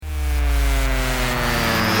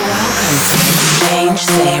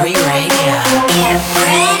Exchange Theory Radio. Get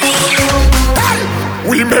ready.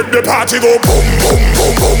 We make the party go boom, boom,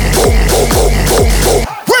 boom, boom, boom, boom, boom, boom, boom.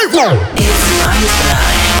 It's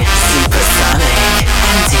mind-blowing, supersonic,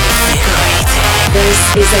 and invigorating. This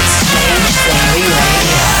is Exchange Theory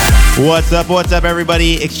Radio. What's up,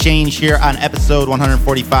 everybody? Exchange here on episode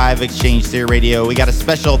 145 of Exchange Theory Radio. We got a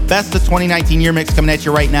special Best of 2019 Yearmix coming at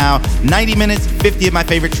you right now. 90 minutes, 50 of my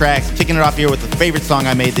favorite tracks. Kicking it off here with the favorite song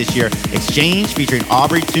I made this year. Exchange featuring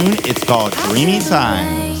Aubrey, Toone. It's called Dreamy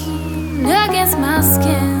Time. Against my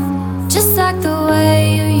skin, just like the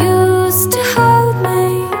way you used to hold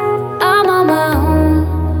me. I'm on my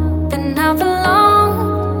own, but not for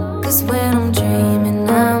long. 'Cause when I'm dreaming,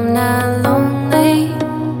 I'm not lonely.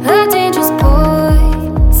 A dangerous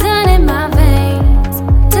poison in my veins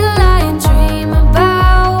to lie and dream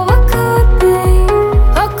about what could be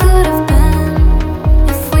or could have been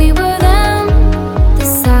if we were them. The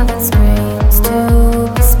silence screams to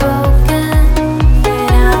be spoken. And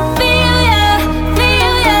I feel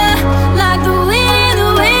ya like the wind, the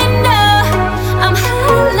window. I'm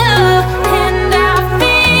hello, and I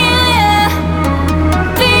feel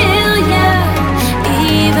ya.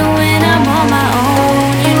 Even when I'm on my own,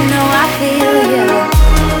 you know I feel ya.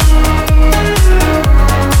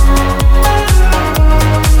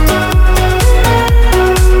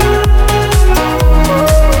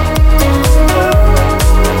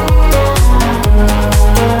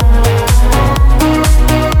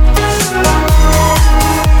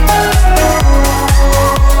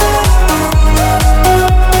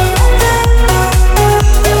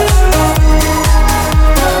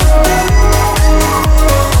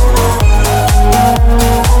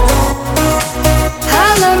 I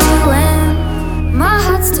loved you when my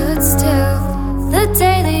heart stood still. The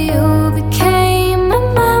day that you became a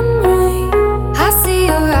memory. I see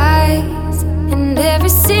your eyes in every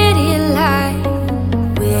city light.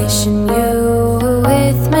 Wishing you were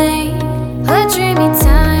with me. A dreamy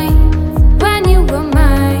time when you were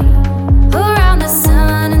mine. Around the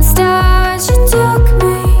sun and stars you took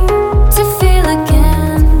me to feel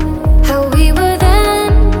again how we were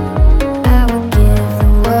then. I would give the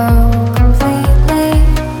world completely.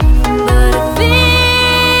 But if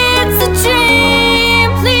it's a dream,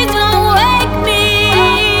 please don't wake me.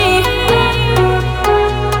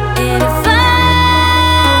 And if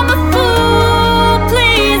I'm a fool,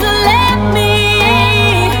 please let me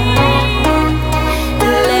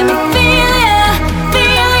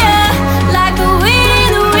feel ya like the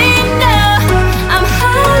wind, the window. I'm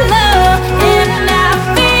hollow and I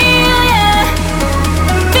feel ya.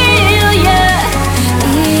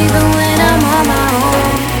 Even when I'm on my own,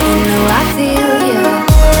 you know I feel ya.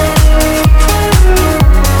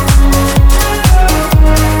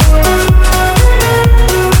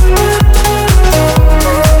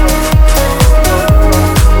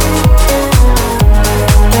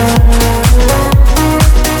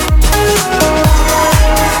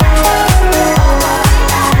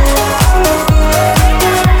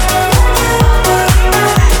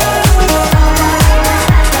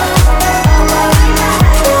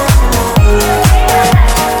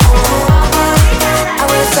 I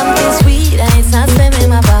want something sweet and it's not spamming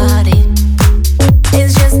my body.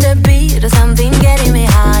 It's just a beat or something getting me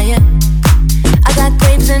higher. I got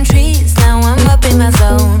grapes and trees, now I'm up in my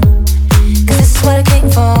zone. 'Cause this is what I came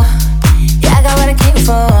for. Yeah, I got what I came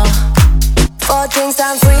for. 4 drinks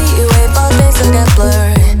down freeway, 4 days to get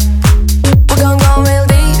blurry. We're gon' go real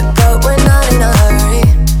deep, but we're not in a hurry.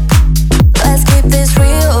 Let's keep this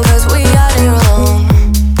real, 'cause we are here alone.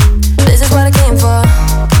 This is what I came for.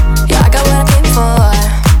 Yeah, I got what I came for.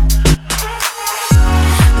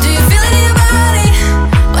 Do you feel it in your body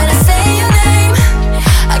when I say your name?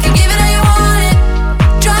 I can give it all you want it,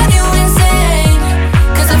 drive you insane.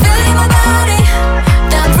 'Cause I feel it in my body,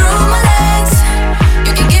 down through my legs.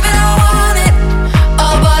 You can give it all I want it.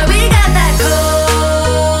 Oh boy, we got that cold.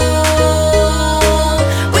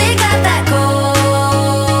 We got that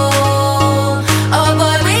cold. Oh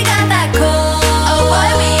boy, we got that cold. Oh boy,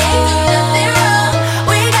 we ain't do nothing wrong.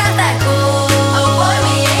 We got that cold. Oh boy,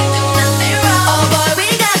 we ain't do nothing wrong. Oh boy, we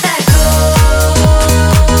got that cold.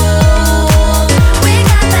 We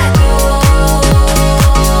got that cold.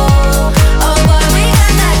 Oh boy, we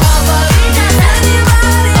got that. Oh boy, we got that in your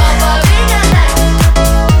body. Oh boy, we got that.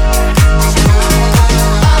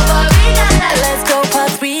 Oh boy, we got that. Let's go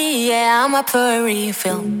part 3, yeah, I'm up for a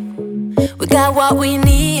refill. We got what we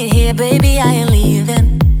need here, baby, I ain't leaving.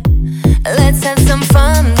 Let's have some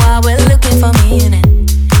fun while we're looking for meaning.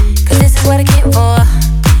 'Cause this is what I came for.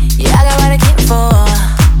 Yeah, I got what I came for.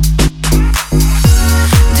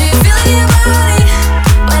 Do you feel it in your body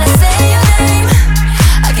when I say your name?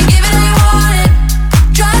 I can give it all you want it,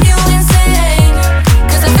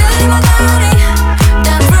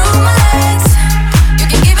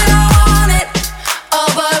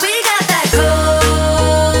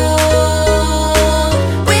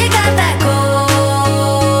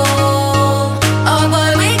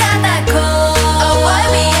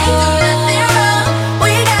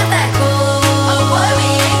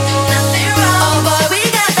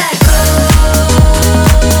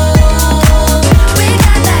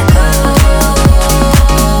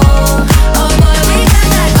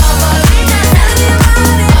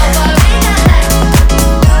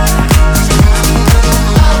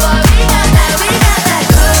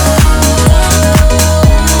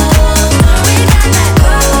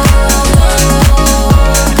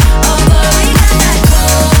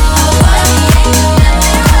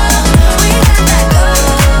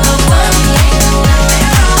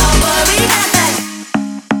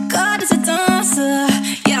 God is a dancer.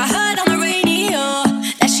 Yeah, I heard on the radio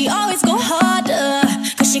that she always go harder,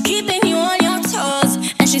 'cause she keeping you on your toes,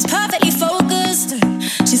 and she's perfectly focused.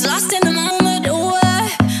 She's lost in the moment. Ooh,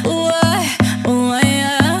 yeah, ooh,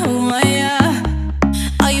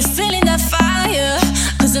 yeah. Are you feeling that fire?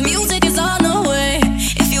 'Cause the music is on the way.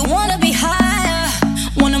 If you wanna be higher,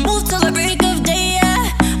 wanna move till the break of day,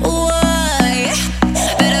 yeah. Ooh, yeah.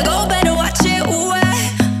 Better go, better watch it. Ooh, yeah.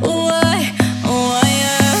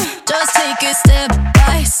 Just take it step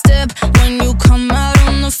by step. When you come out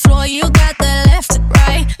on the floor, you got that left,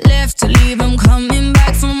 right, left to leave them coming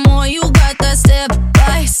back for more. You got that step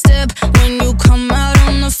by step. When you come out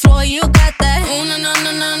on the floor, you got that. Ooh, no, no,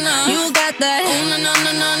 no, no, no. You got that. Ooh, no, no,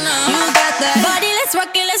 no, no, no. You got that. Body, let's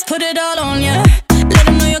rock it, let's put it all on ya. Let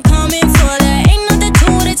them know you're coming for that. Ain't nothing to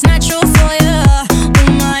it, it's natural for ya.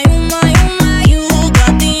 Oh my, oh my, oh my. You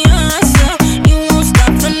got the answer. You won't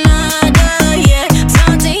stop for nada, yeah.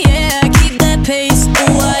 Tante, yeah, keep that pace.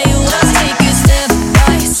 Ooh, why you just take it step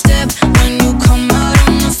by step. When you come out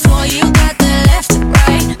on the floor, you got that left,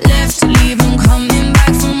 right, left to leave them coming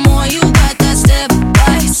back for more. You got that step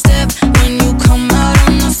by step. When you come out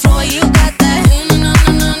on the floor, you got that. Ooh, no, no,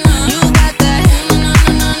 no, no, no. You got that. Ooh, no,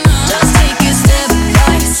 no, no, no. Just take it step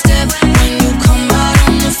by step. When you come out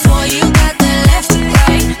on the floor, you got that left,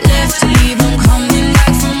 right, left to leave them coming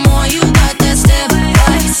back for more. You got that step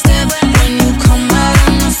by step. When you come out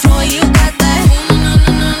on the floor, you got that. Ooh, no,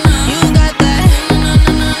 no, no, no. You got that. Ooh, no,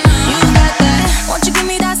 no, no, no. You got that. Won't you give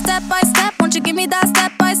me that step by step? Won't you give me that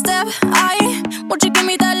step by step? Won't you give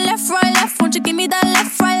me that left, right, left? Won't you give me that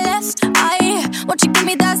left, right, left? Won't you give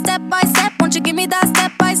me that step by step? Won't you give me that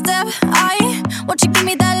step by step? Won't you give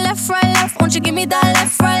me that left, right, left? Won't you give me that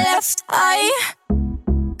left, right, left?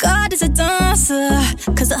 God is a dancer,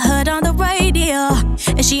 'cause I heard on the radio,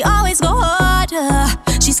 and she always go harder.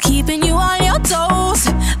 She's keeping you on your toes,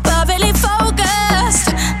 perfectly focused,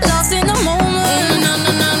 lost in the moment. No,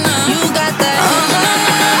 no, no, no. You got that.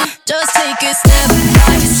 Just take it step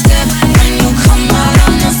by step. When you come out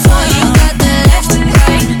on the floor, you got that left,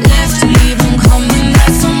 right, left to leave them coming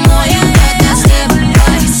back for more. You got that step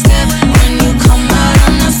by step. When you come out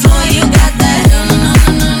on the floor, you got that.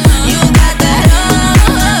 You got that.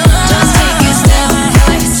 Just take it step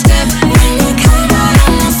by step. When you come out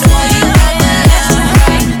on the floor, you got that left,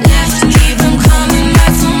 right, left to leave them coming back.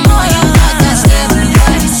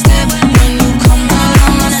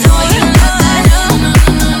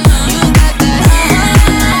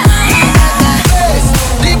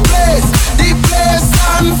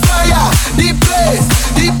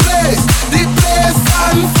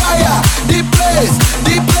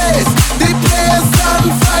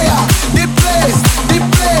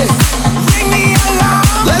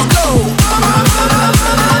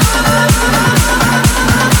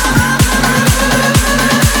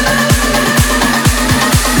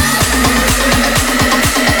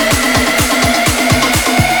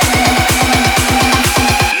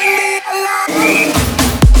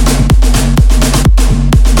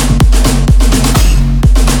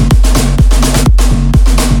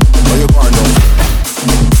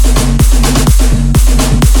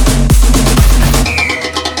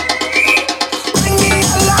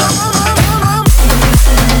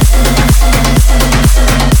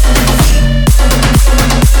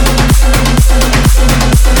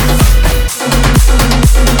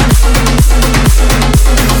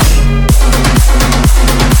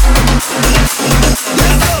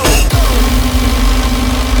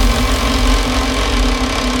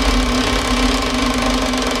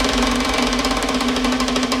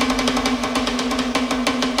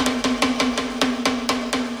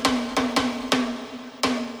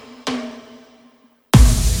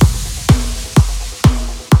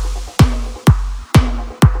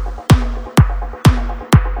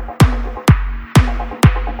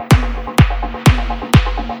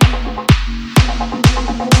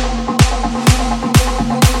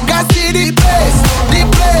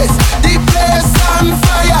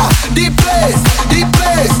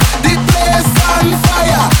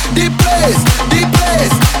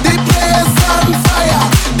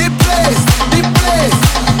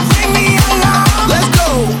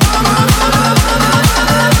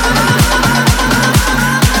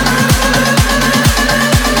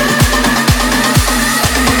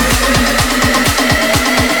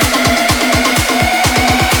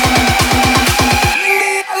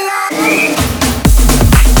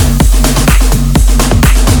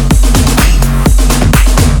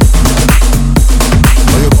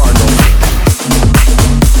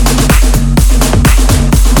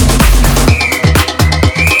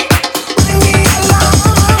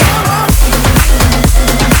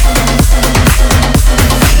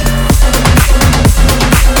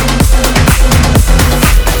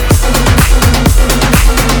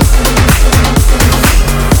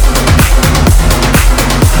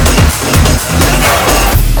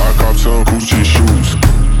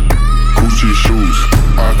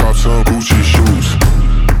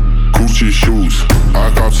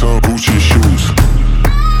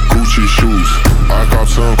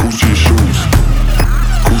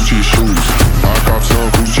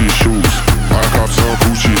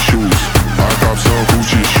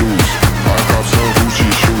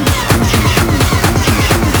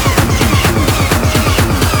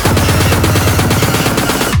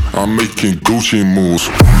 making Gucci moves.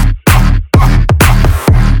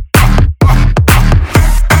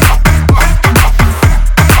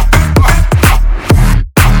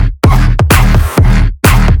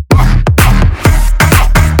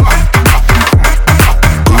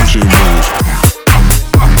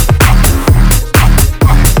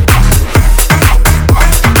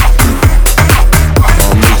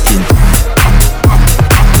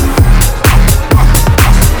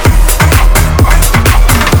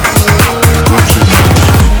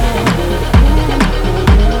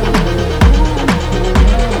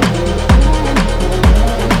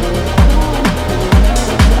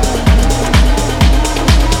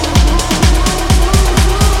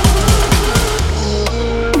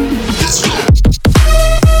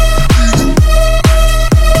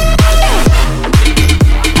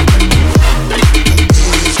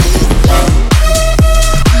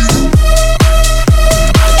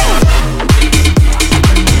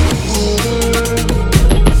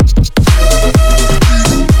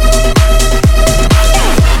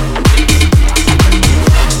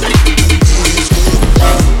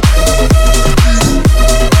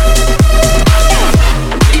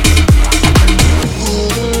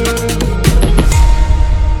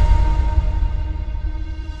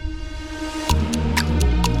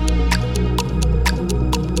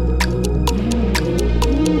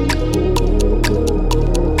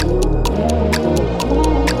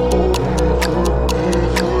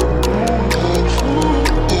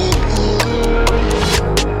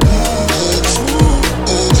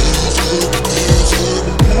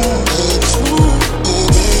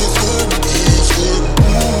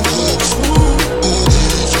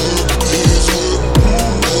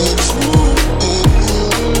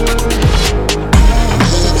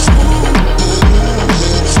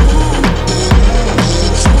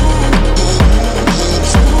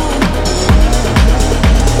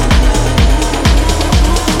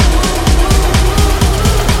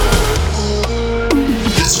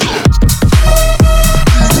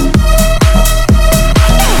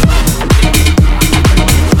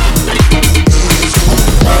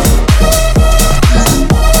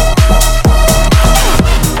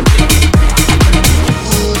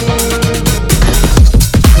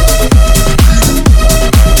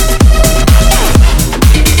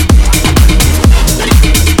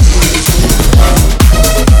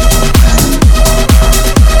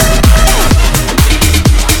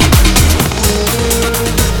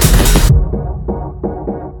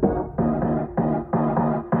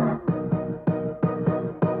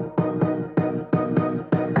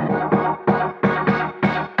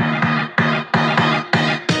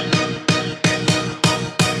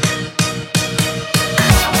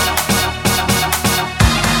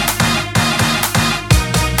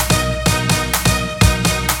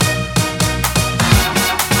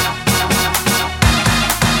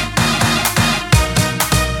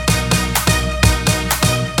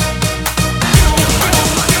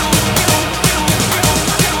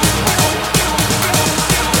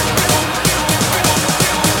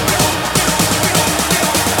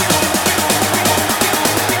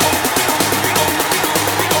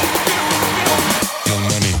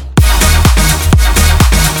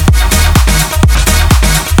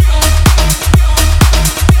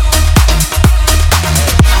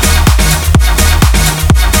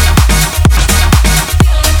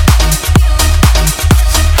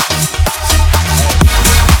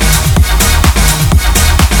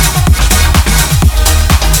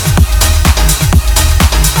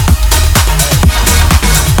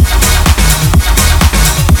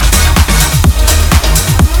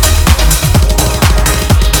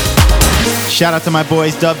 Shout out to my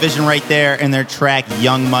boys Dub Vision right there and their track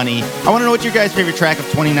Young Money. I want to know what your guys' favorite track of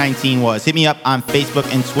 2019 was. Hit me up on Facebook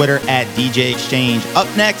and Twitter at DJ Exchange. Up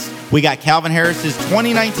next, we got Calvin Harris's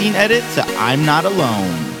 2019 edit to I'm Not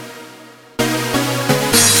Alone.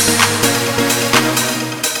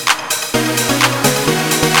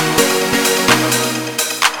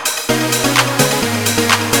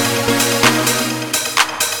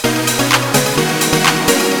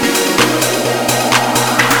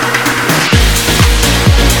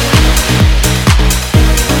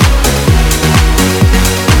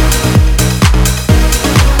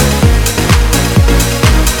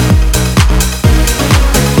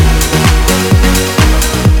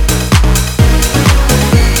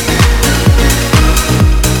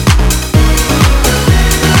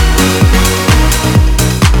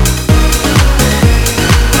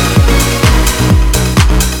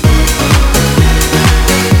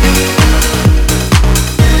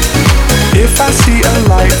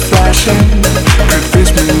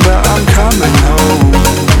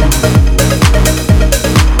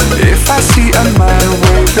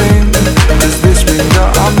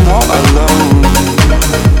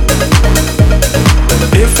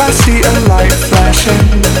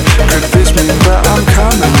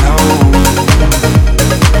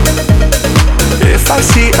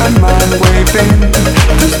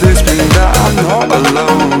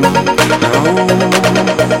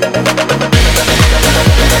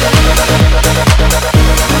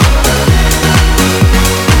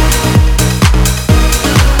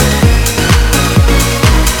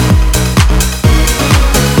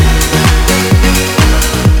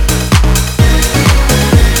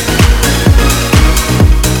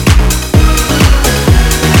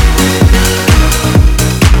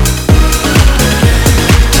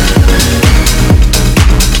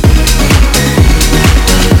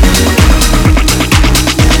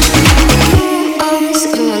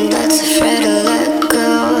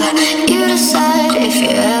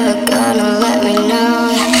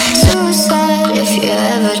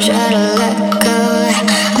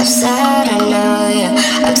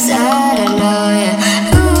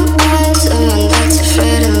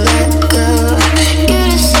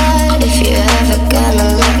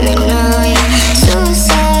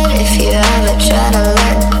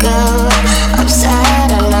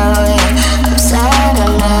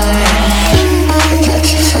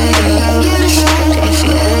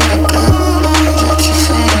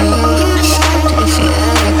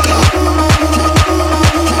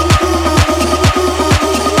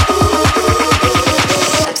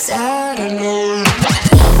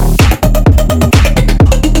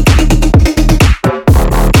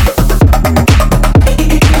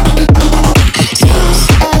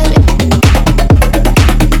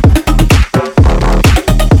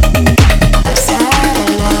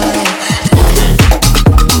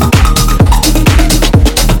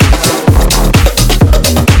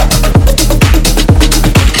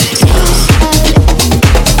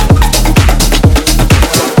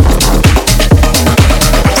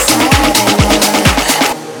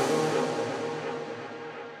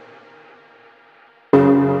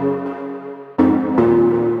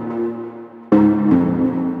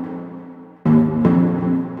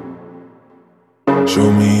 Show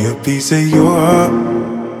me a piece of your heart.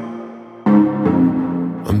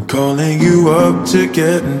 I'm calling you up to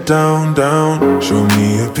getting down, down. Show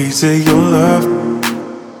me a piece of your love.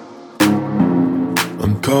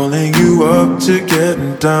 I'm calling you up to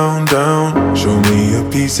getting down, down. Show me a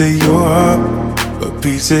piece of your heart, a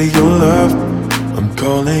piece of your love. I'm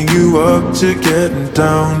calling you up to getting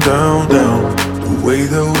down, down, down. The way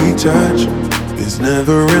that we touch is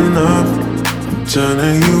never enough.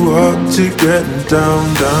 Turning you up to getting down,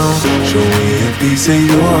 down. Show me a piece of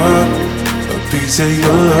your heart, a piece of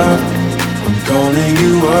your love. I'm calling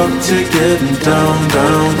you up to getting down,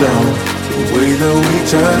 down, down. The way that we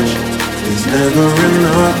touch is never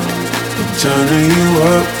enough. I'm turning you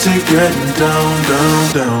up to getting down, down,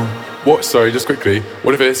 down. What? Sorry, just quickly.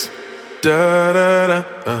 What if it's da da da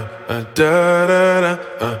da da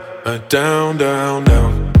da down, down,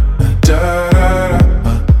 down. Da da da.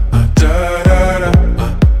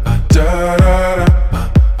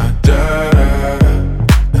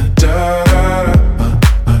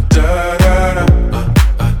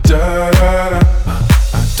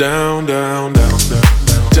 Down, down, down, down,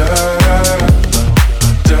 da da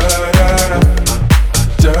da da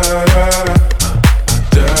da da da da.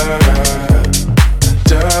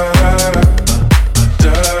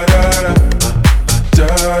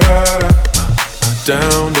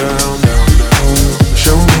 Down, down, down, down.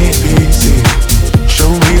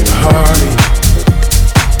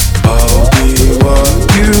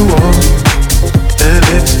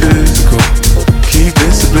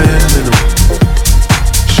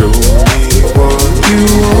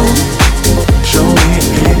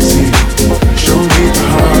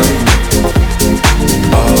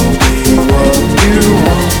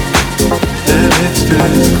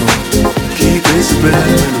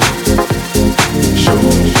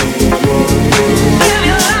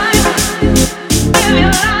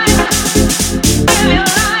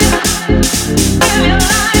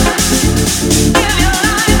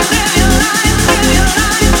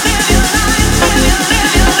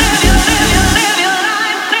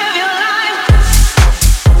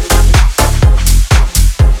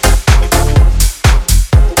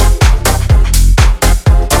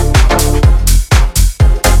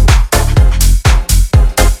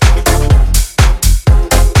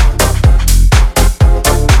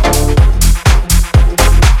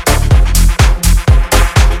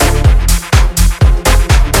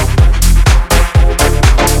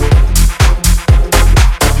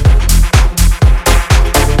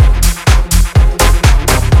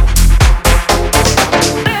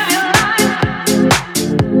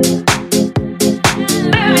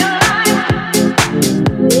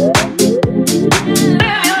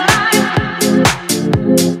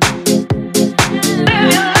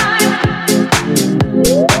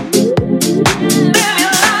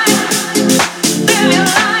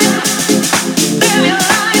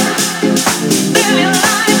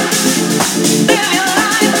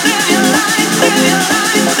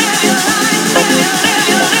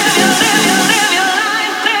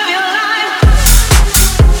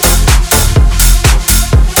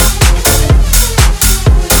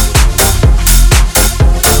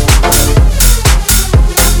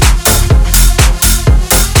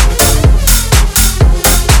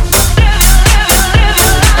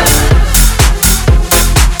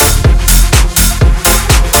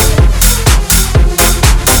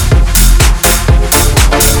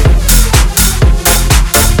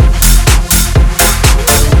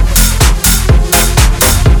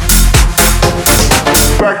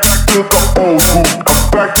 old school. I'm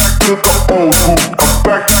back to the old school. I'm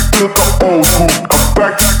back to the old school. I'm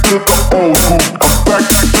back to the old school. I'm back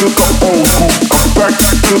to the old school. I'm back to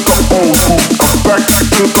the old school. I'm back to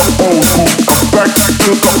the old school. I'm back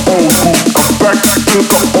to the old school. I'm back to the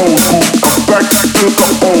old school. I'm back to the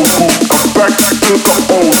old school. I'm back to the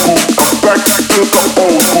old school. I'm back to the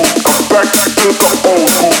old school. I'm back to the old school.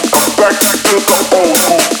 I'm back to the old school.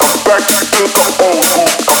 I'm back to the old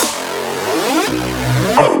school.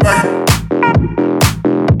 I'm back.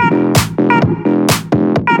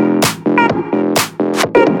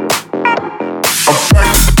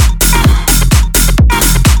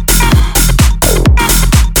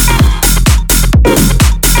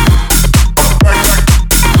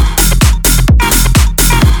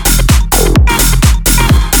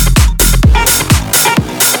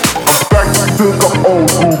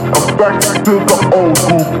 To the old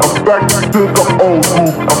school, I'm back to the old school,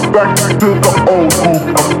 I'm back to the old school,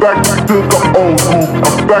 I'm back to the old school, I'm back to the old school,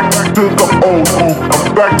 I'm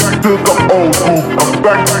back to the old school, I'm back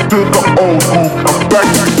to the old school, I'm back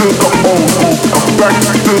to the old school, I'm back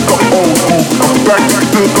to the old school, I'm back to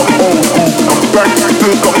the old school, I'm back to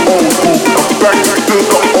the old school, I'm back to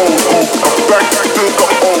the old school, I'm back to the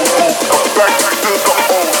old school, I'm back to the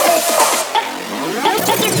old school.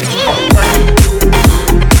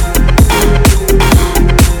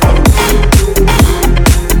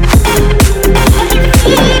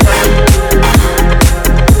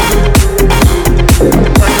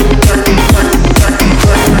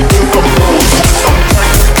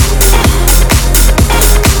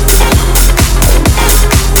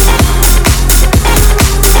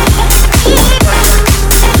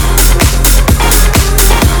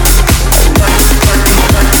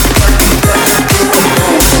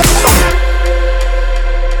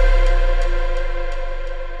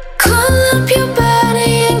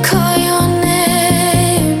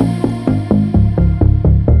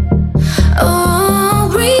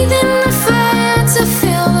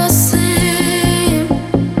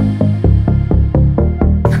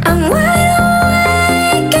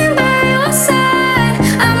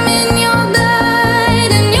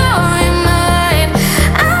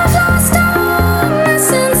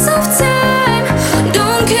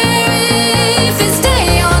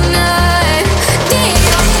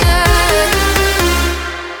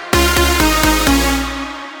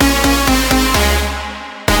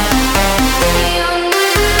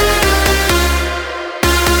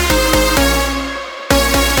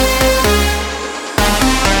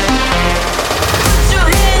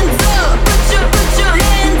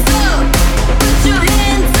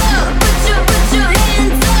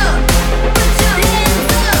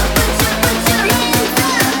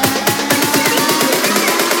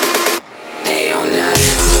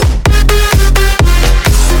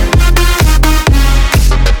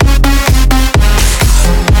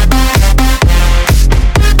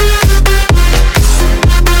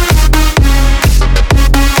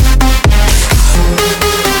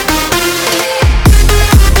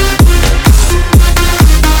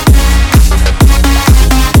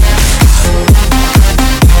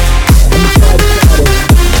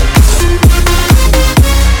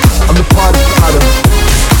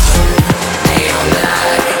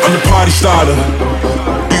 starter.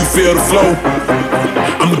 Do you feel the flow?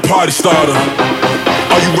 I'm the party starter.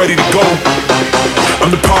 Are you ready to go?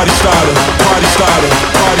 I'm the party starter, party starter,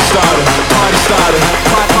 party starter, party starter.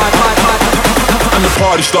 I'm the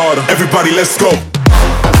party starter. Everybody, let's go.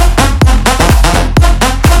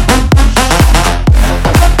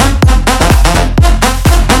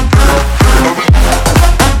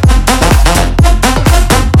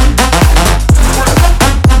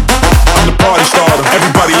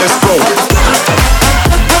 Everybody, let's go.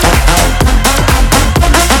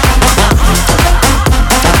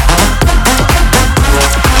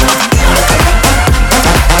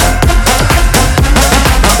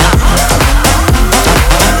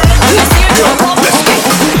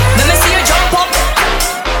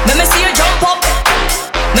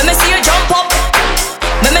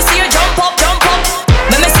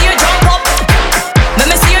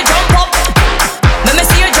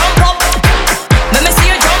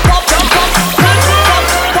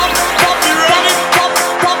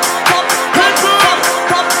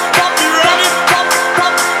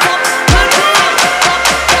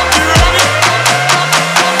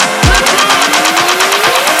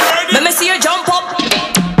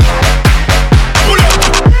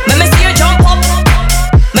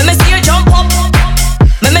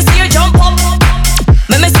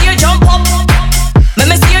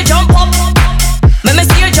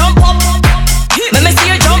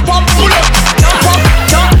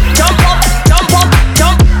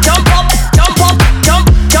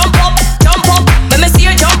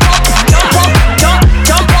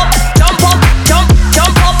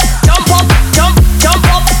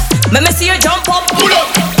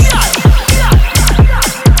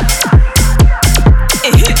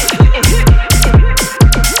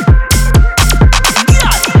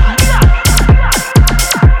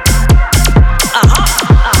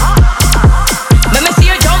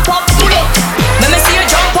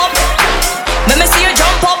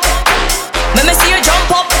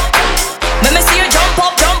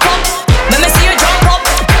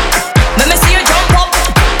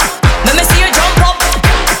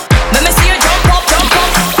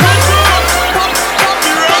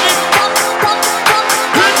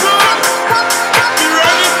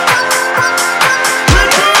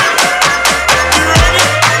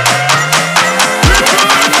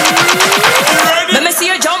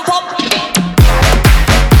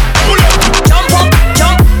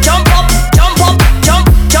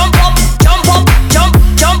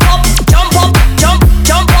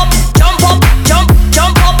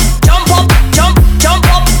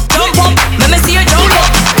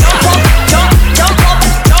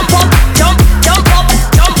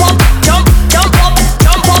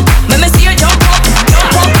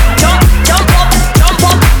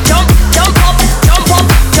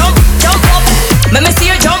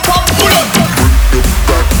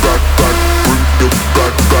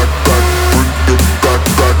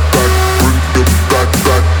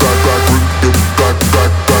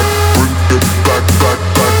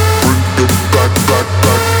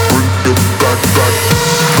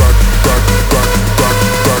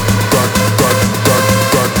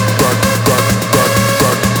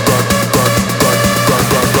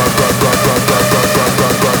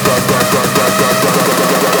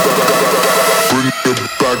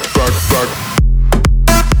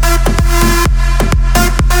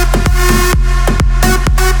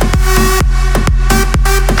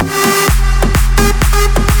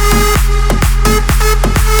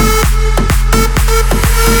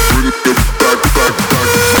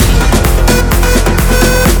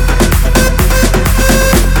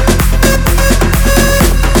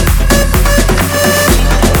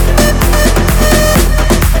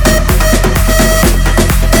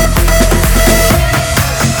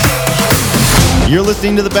 You're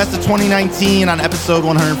listening to the best of 2019 on episode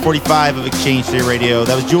 145 of Exchange Theory Radio.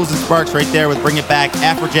 That was Jules and Sparks right there with Bring It Back,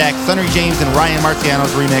 Afrojack, Sunny James, and Ryan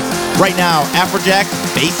Marciano's remix. Right now, Afrojack's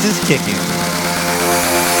Bass is Kicking.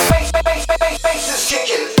 Bass is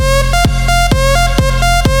kicking.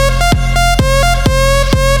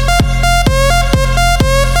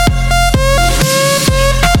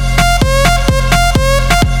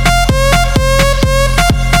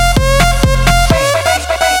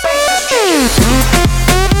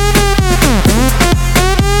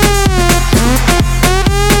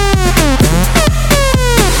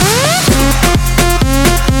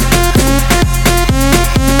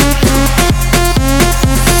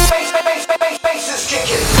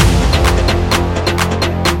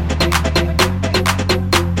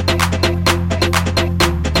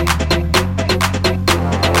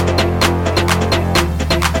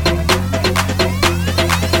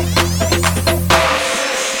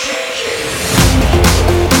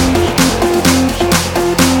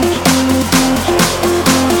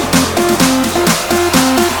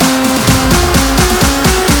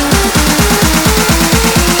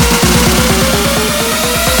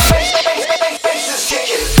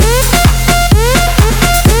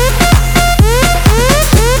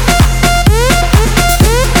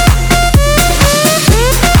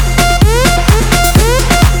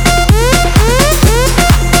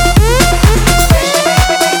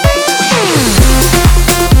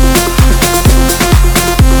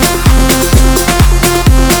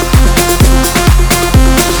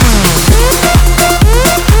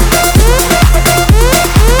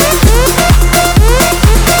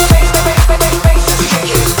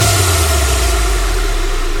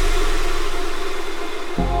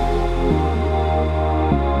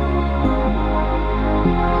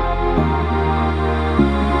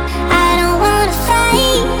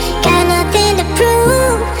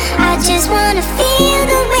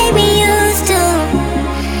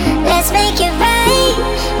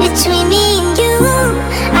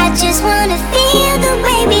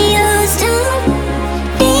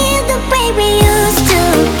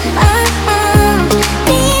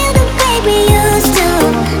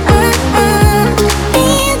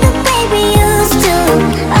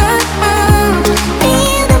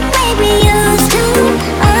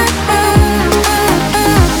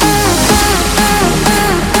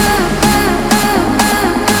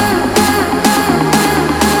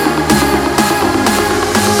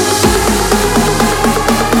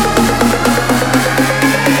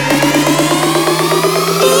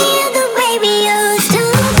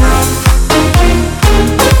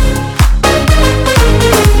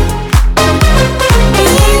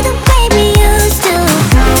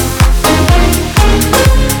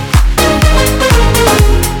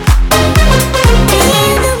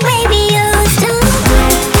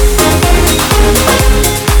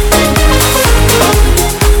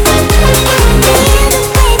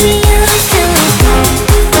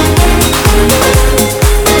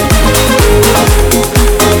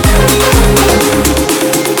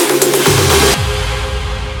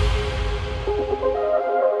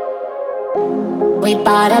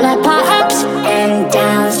 bottle of ups and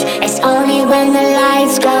downs. It's only when the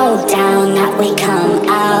lights go down that we come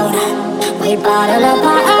out. We bottle up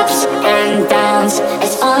our ups and downs.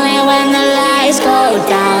 It's only when the lights go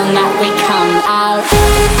down that we come out.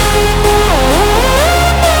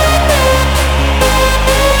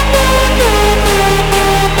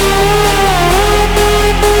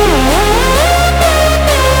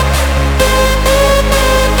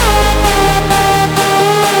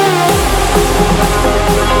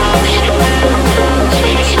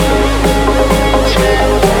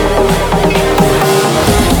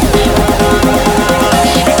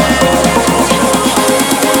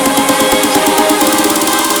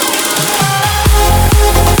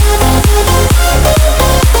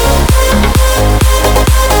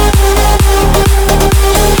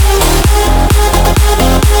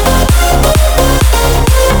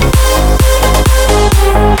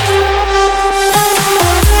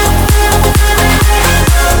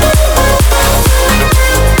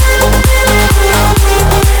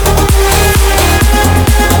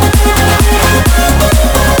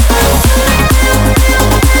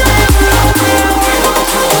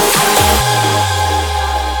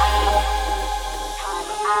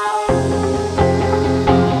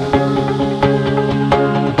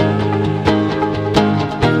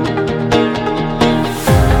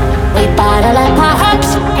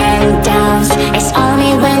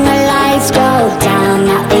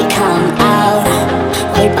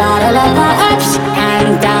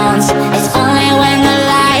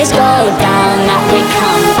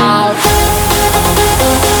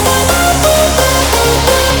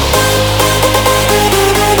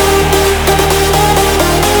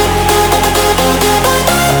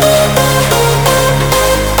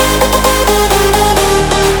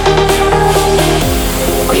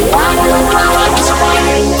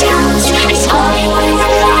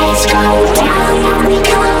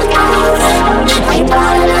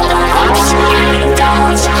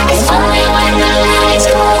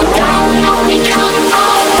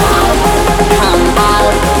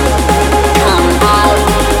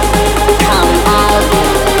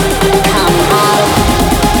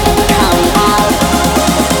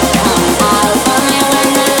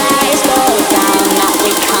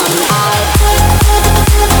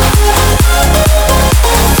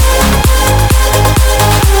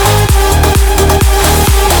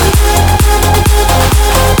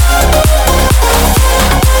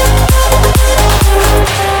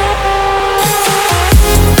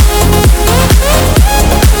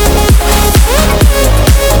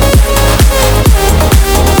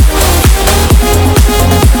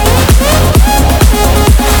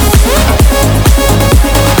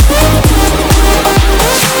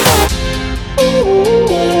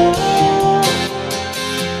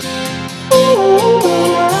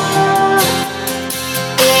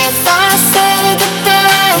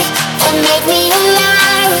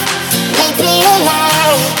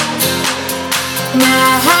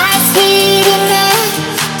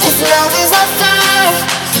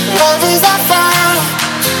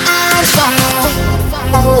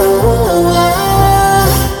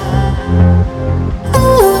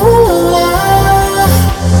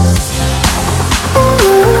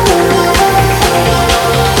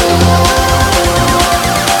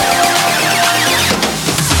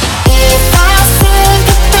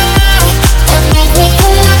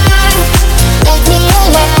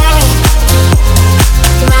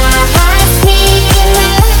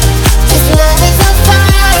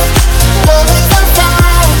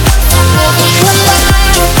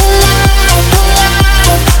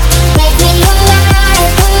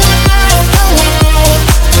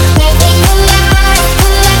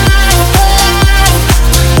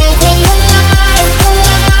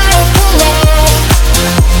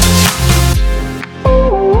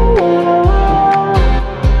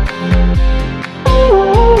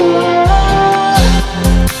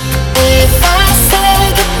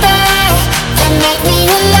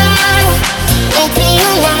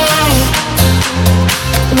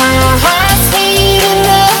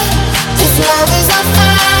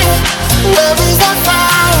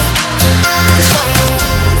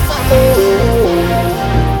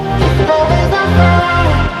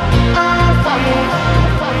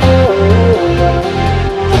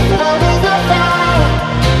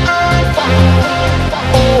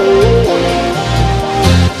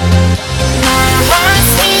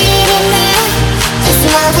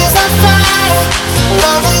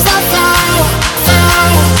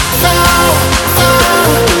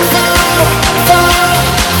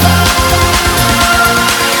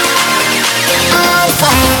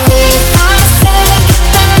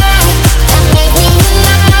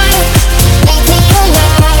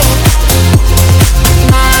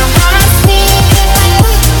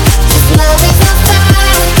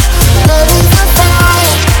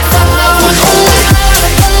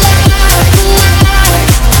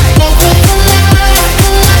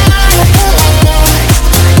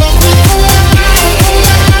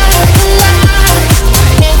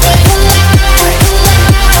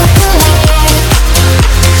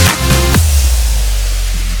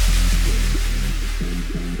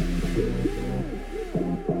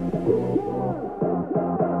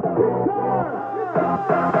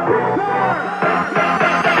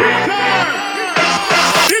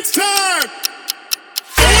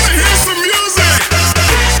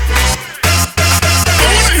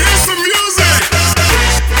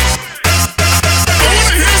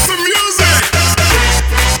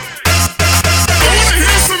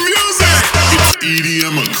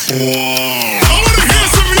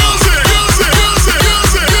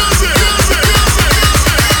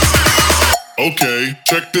 Okay,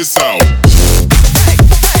 check this out. Wait,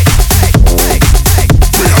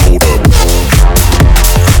 hold up.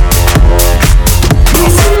 I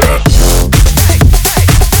feel that.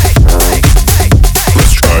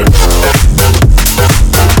 Let's try it.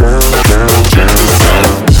 Check this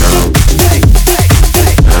out.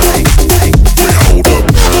 Wait, hold up.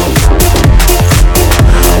 I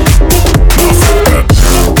feel that.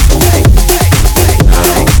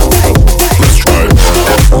 Let's try it.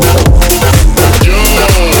 Yo,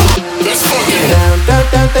 let's fucking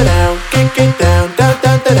down, kick it down, kick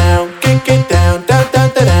it down, kick it down, kick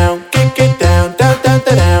it down, kick it down, kick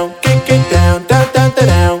it down, kick it down, down,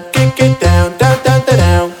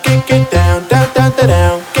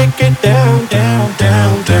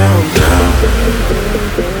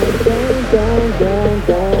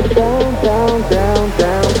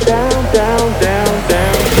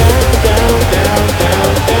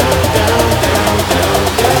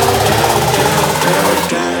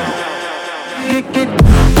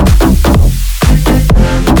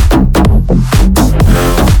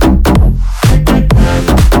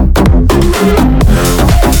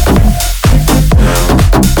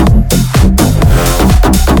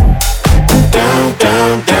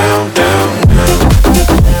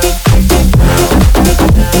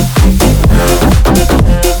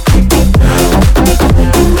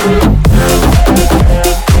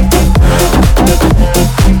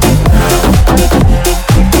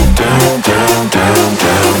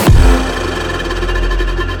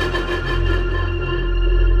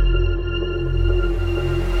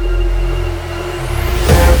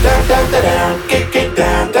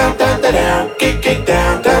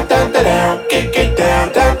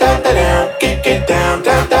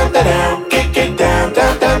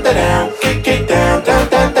 down, down,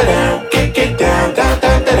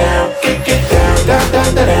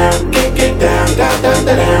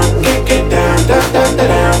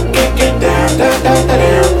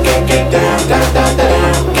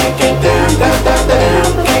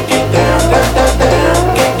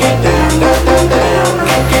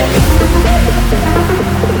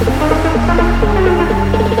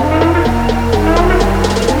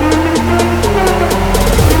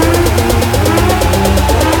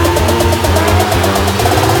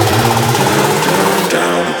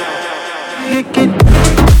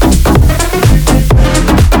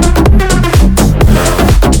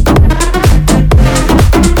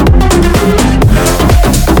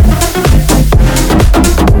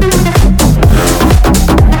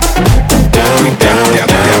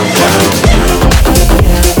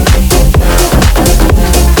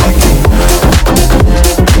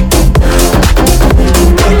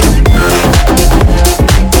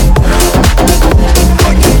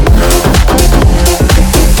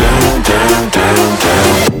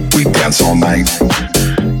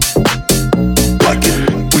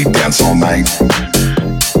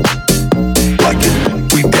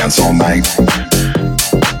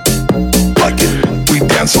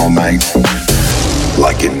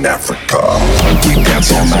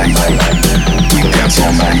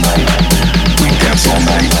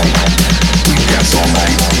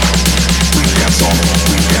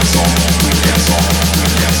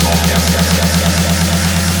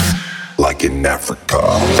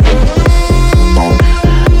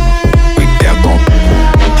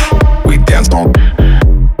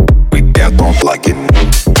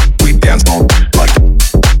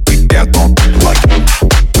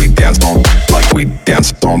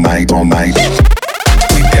 all night.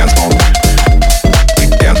 We dance all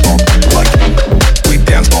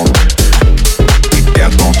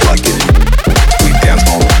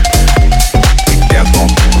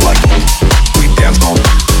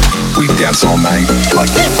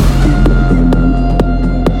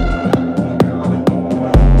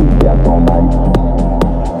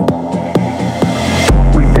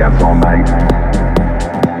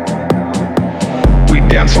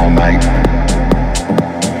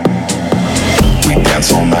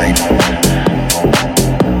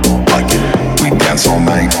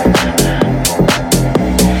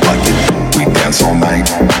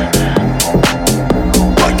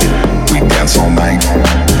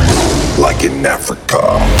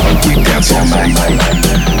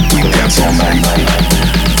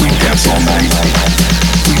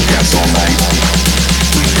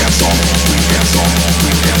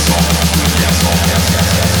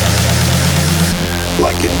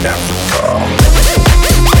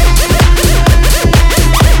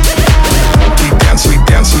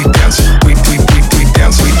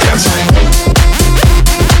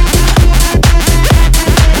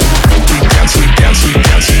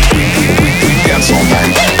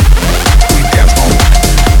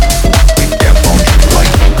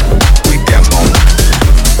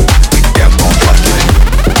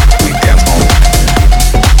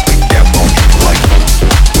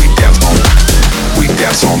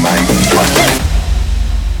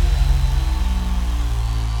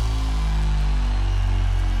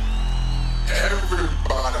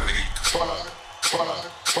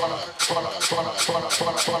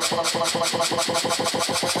Everybody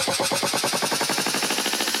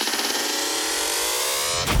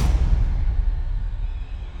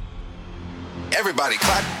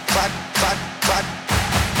clap, clap, clap, clap.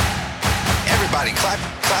 Everybody clap,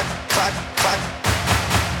 clap, clap, clap.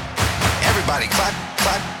 Everybody clap,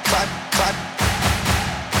 clap, clap, clap.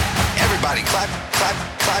 Everybody clap, clap,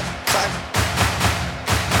 clap, clap.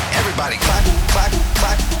 Everybody clap, clap,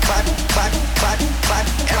 clap, clap, clap, clap, clap. Everybody clap, clap, clap, clap, clap, clap, clap.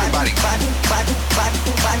 Everybody clap, clap, clap, clap, clap, clap, clap, clap, clap, clap.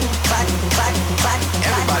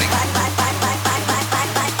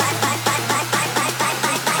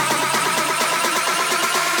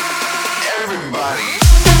 Everybody.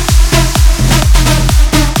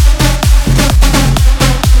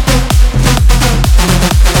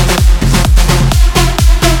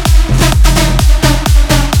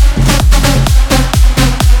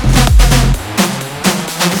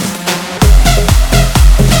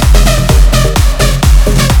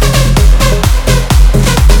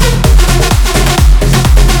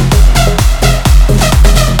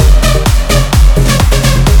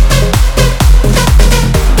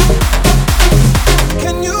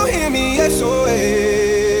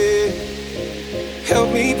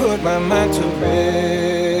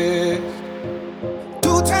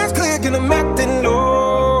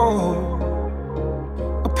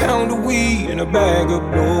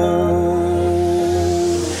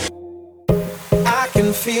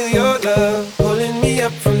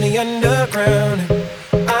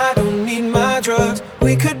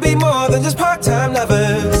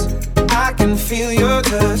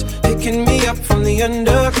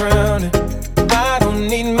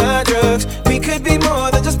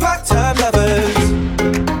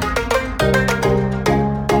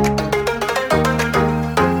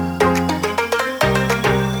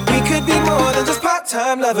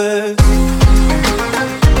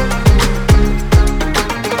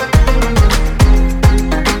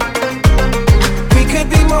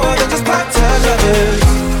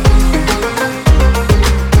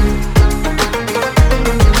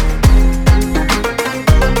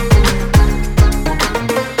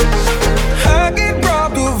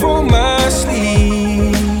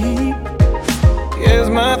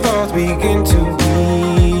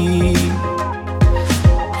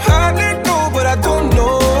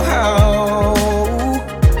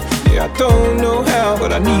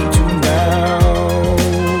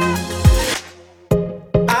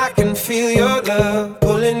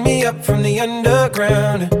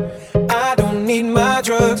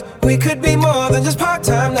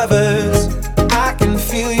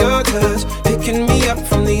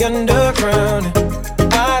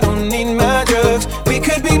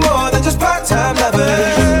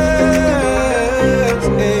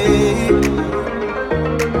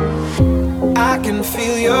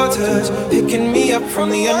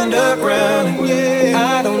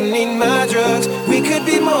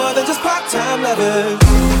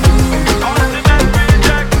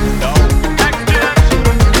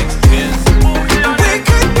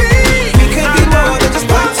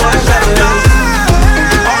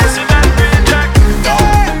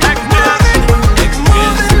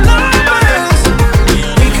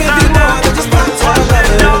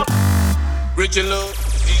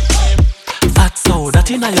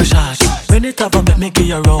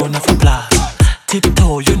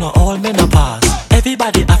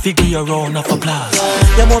 Round of applause.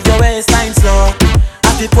 You move your waistline slow.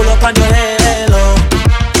 Have you pull up on your halo?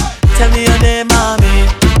 Tell me your name, mommy.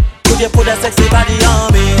 Could you put a sexy body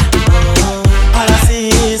on me? All I see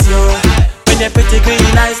is you. When your pretty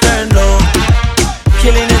green eyes turn low,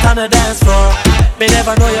 killing it on the dance floor. Me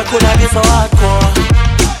never know you could have been so hardcore.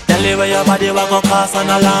 Tell me where your body will go cause an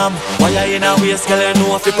alarm. Why you in a waist, girl, you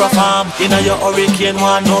know if you perform. In a your hurricane,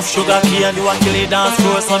 one enough sugar cane. You a kill it dance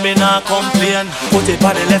floor, so me not complain. Put it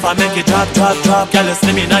on the left and make it drop, drop, drop. Girl, you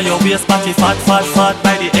slim in a your waist, body fat, fat, fat.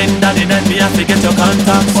 By the end of the night, me have to get your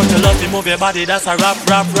contact. But you love to move your body, that's a rap,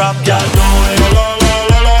 rap, rap. Girl, do it, la, la,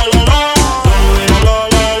 la, la, la, la. Do it,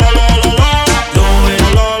 la, la, la, la, la, la. Do it,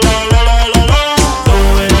 la, la, la, la, la, la. Do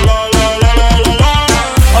it, la, la, la, la, la, la.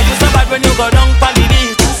 Oh, you so bad when you go down, pally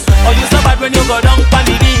beat. Oh, you so bad when you go down,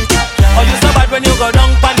 pally beat. Oh, you so bad when you go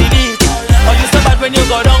down, pally beat. Oh, you so bad when you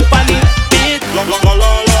go down, pally beat. La la la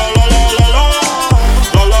la la la la la.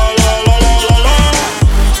 La la la la la la la.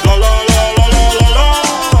 La la la la la la la.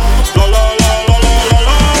 La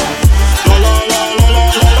la la la la la la. La la la la la la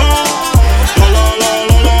la. La la la la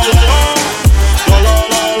la la la. La la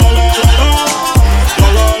la la la la la. La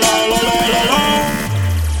la la la la la.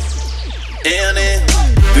 Annie,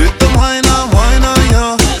 Utom hajna ja.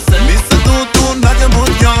 Missa tutun nadja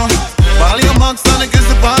mutja. Paljon maksaa ne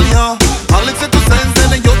kysy paljon. Hallitse tu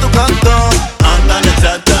sen jotukatta. Anna ne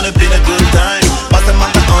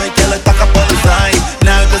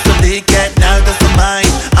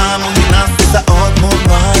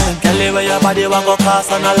body want go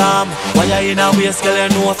cause an alarm. Why you in a waist, girl, you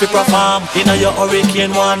know if you perform. In a your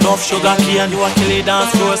hurricane, one enough sugar cane. You a kill it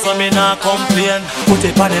dance floor, so me not complain. Put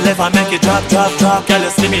it on the left and make it drop, drop, drop. Girl,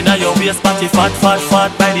 you slim in a your waist, body fat, fat,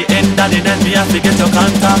 fat. By the end of the night, me have to get your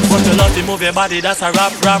contact. But you love to move your body, that's a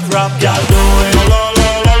rap, rap, rap. Girl, do it.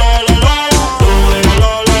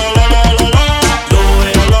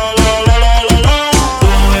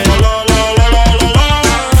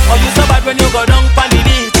 When you go down pan the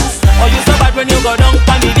beat, oh you so bad when you go down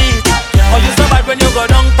pan the beat, oh you so bad when you go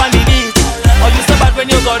down pan the beat, oh you so bad when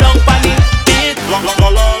you go down pan the beat.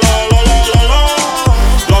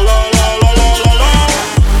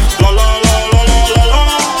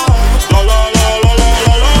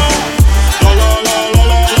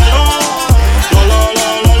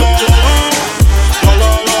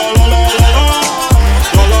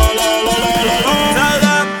 Tell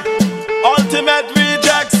them ultimate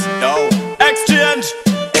rejects. No. Exchange.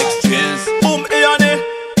 Boom, Ione.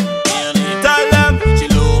 Tell them,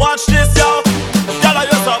 watch this, yo. Gala,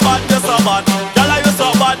 you so bad, you so bad. Gala, you so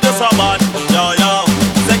bad, you so bad. Yo, yo.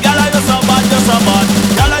 Say, gala, you so bad, you so bad.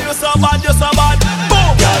 Gala, you so bad, you so bad.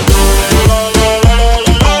 Boom.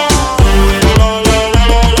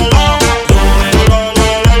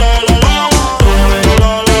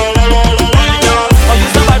 Oh, you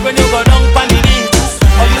so bad when you go down pan the beat.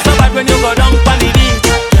 Oh, you so bad when you go down pan the beat.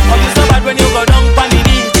 Oh, you so bad when you go down pan the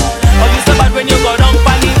beat. Oh, you so bad when you go down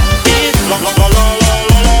pan the beat.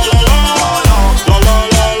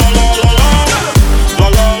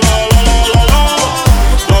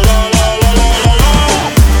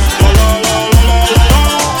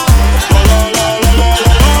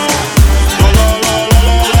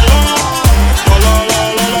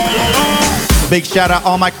 Big shout out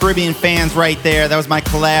all my Caribbean fans right there. That was my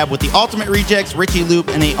collab with the Ultimate Rejects, Richie Loop,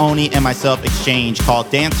 and Aoni and myself exchange called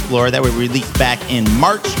Dance Floor that we released back in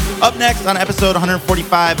March. Up next on episode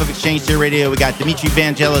 145 of Exchange Theory Radio, we got Dimitri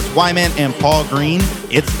Vangelis, Wyman, and Paul Green.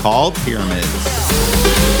 It's called Pyramids.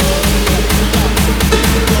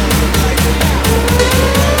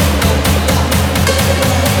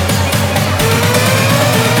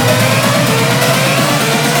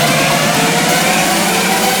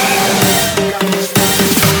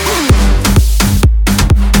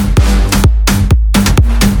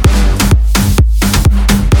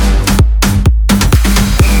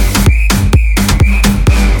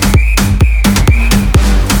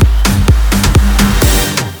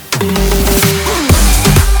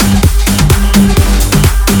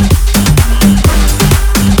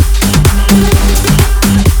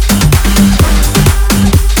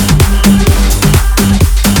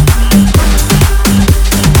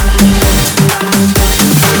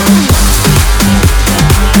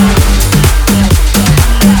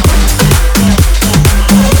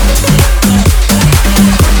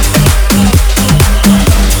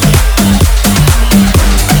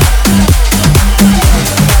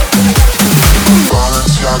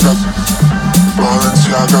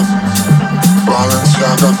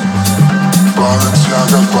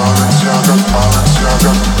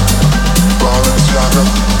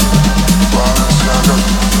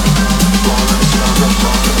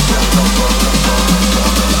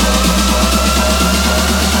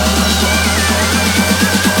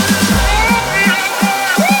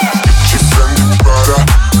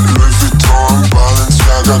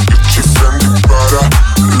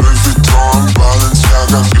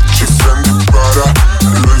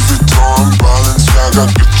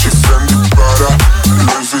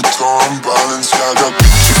 Louis Vuitton, Balenciaga,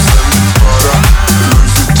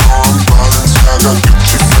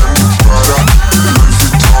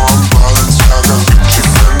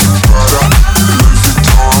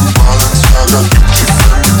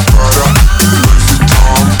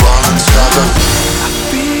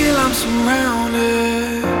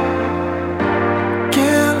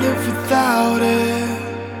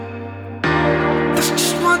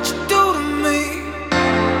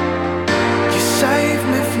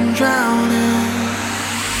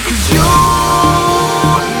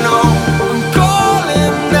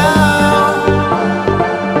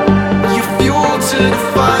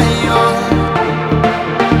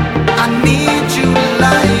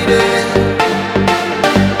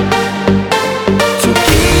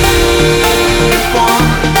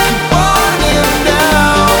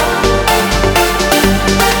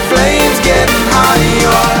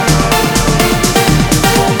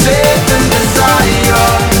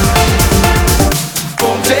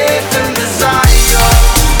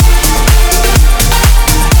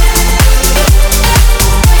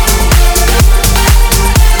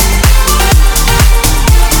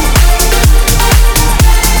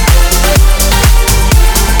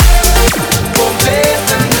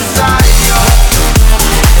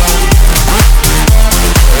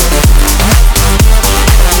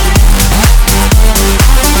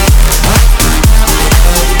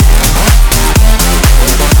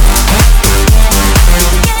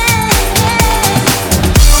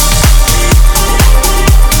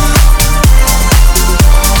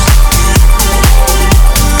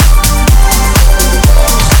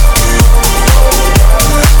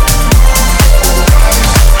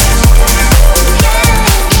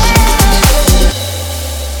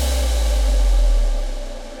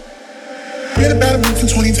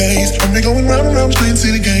 Got me going round and round playing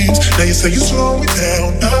city games. Now you say you slow me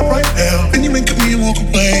down, not right now. Then you make me walk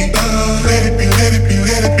away. Let it be, let it be,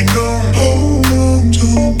 let it be known. Hold on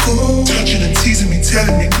to go. Touching and teasing me,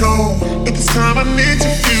 telling me no. But this time I need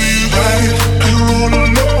to feel you. Ride it, I don't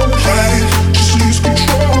wanna know. Ride it, just lose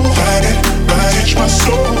control. Ride it, catch my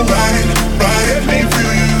soul. Ride it, make me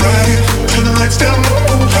feel you. Ride it, turn the lights down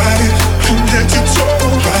low. Ride it, from head to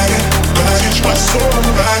toe. Ride it, catch my soul.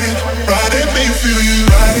 Ride it, make me feel you.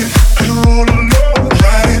 Ride it, I don't wanna know.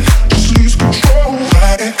 Ride it, just lose control.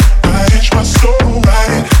 Ride it, catch my soul.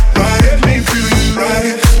 Ride it, make me feel you. Ride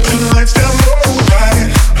it, turn the lights down low. Ride it,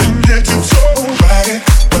 from head to toe. Ride it,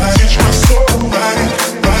 catch my soul. Ride it,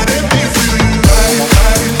 make me feel you. Ride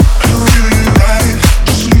it, I don't feel you. Ride it,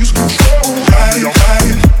 just lose control. Ride it,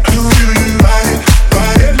 I don't feel you. Ride it,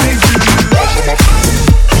 make me feel you. Ride it,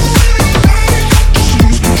 just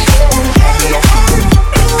lose control. Ride it,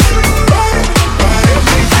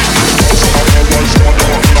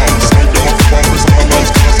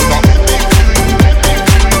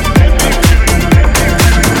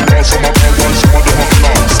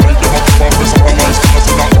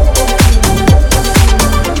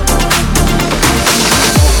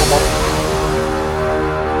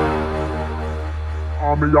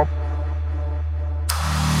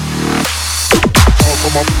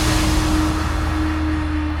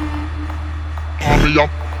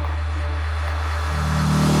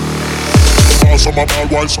 some of all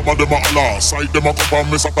while some of them are lost. Side them a come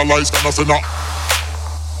and me satellites can I say not.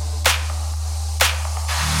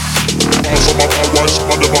 Some of all while some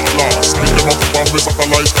of them are lost. Side them a come and me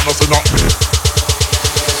satellites can I say not.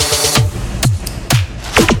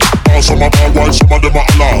 Some of all while some of them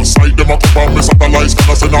are lost. Side them a come and me satellites can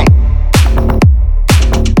I say not.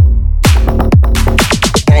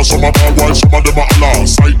 Some of all while some of them are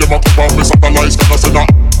lost. Side them a come and me satellites can I say not.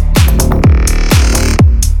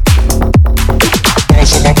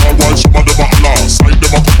 Some of all while some of them are lost. Side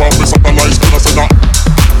them a come and me satellites can I say not.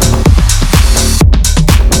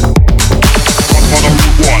 One man a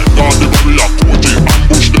rude boy, guard the barrier, OJ,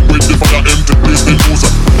 ambush them with the fire empty, place the user,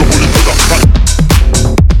 double it with a fight.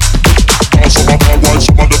 Some of all while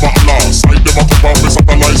some of them are lost. Side them a come and me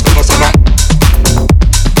satellites can I say not.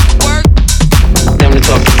 Them the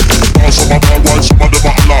talk. Some of all while some of them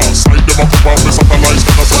are lost. Side them a come and me satellites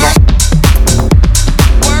can I say not.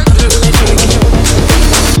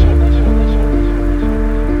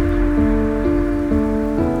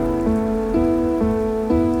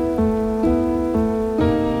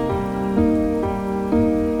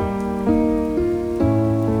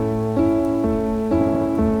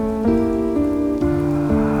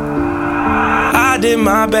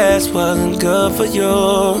 My best wasn't good for you.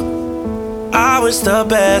 I wish the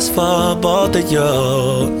best for both of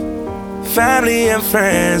you. Family and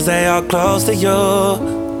friends, they are close to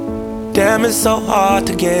you. Damn, it's so hard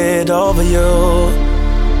to get over you.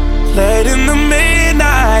 Late in the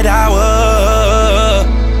midnight hour,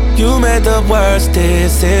 you made the worst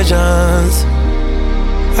decisions.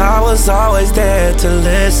 I was always there to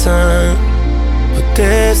listen, but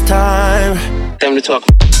this time, time to talk.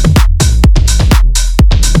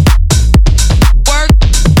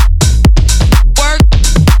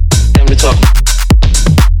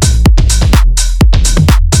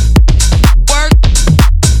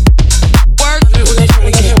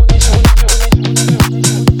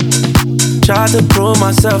 Tried to prove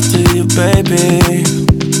myself to you, baby.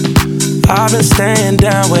 I've been staying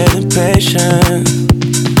down, waiting patient,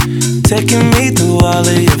 taking me through all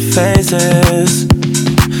of your phases.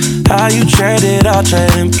 How you traded, all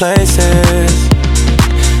trading places.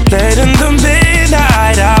 Late in the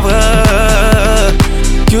midnight hour,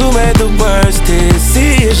 you made the worst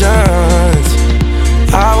decisions.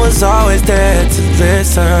 I was always there to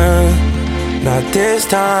listen. Not this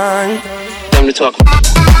time. Time to talk.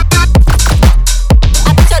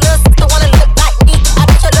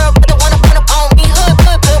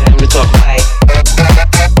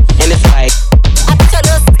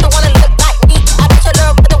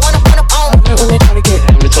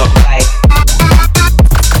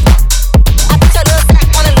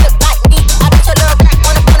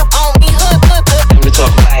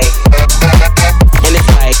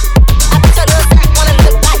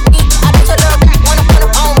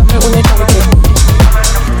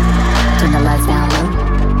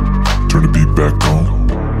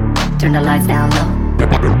 Turn the lights down low.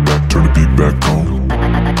 Turn the beat back on.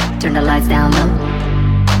 Turn the lights down low.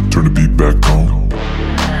 Turn the beat back on.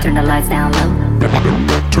 Turn the lights down low.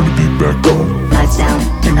 Turn the beat back on. Lights down.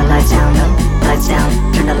 Turn the lights down low. Lights down.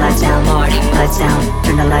 Turn the lights down. Morning. Lights down.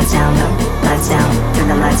 Turn the lights down low. Lights down. Turn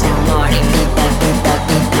the lights down. Morning. Beat back. Beat back.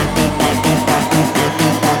 Beat back. Beat back. Beat back. Beat back.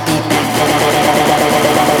 Beat back. Beat back.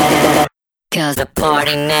 'cause the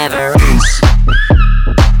party never ends.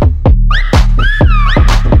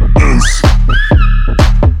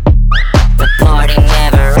 The party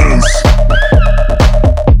never ends.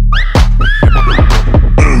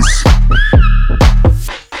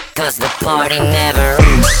 Cause the party never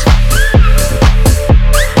ends.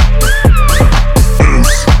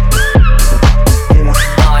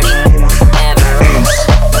 Party never ends.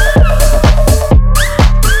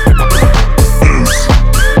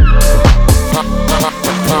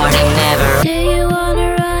 Party never. Do you wanna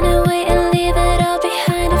run away and leave it all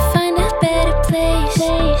behind and find a better place?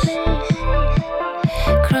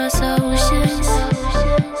 Cross oceans.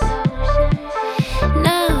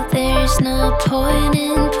 Now there's no point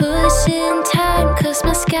in pushing time, 'cause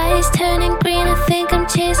my sky is turning green. I think I'm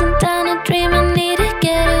chasing down a dream. I need to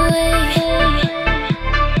get away.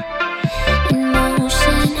 In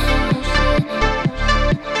motion.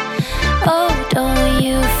 Oh, don't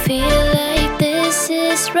you feel like this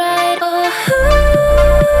is right? Oh, who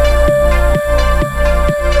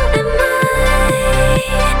am I?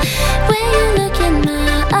 When you look in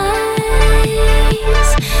my eyes,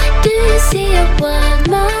 do you see a wild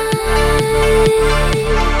mind?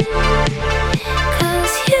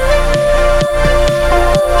 'Cause you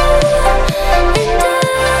and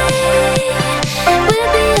I will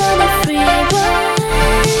be on a free ride.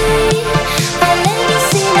 I'll let you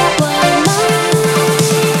see my wild mind.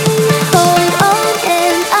 Hold on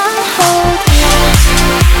and I'll hold you.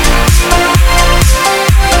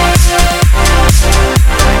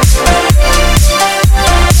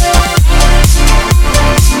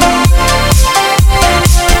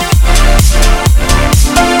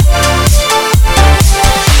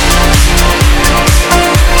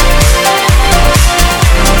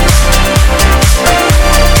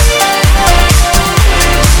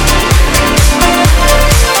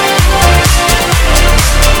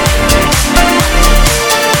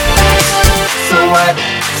 So what?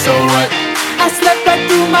 So what? I slept right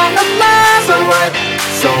through my alarm. So what?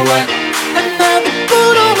 So what? Another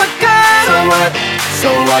boot on my car. So what? So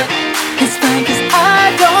what? It's fine 'cause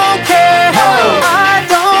I don't care. I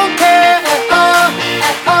don't care at all,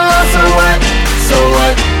 at all. So what? So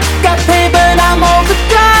what? Got paid but I'm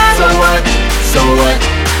overdone. So what? So what?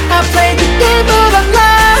 I played the game but I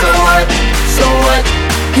lost. So what? So what?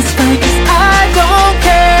 It's fine 'cause I don't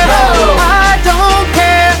care. I don't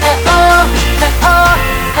care at all, at all,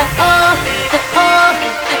 at all, at all, at all, at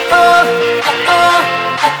all, at all,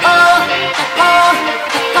 at all, at all, at all,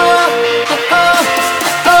 at all, at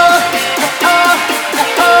all, at all,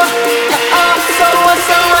 at all. So what?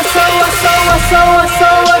 So what? So what? So what? So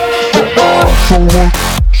what? So what?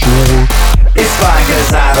 It's fine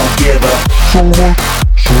 'cause I don't give a.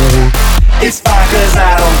 It's fine 'cause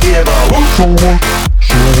I don't give a.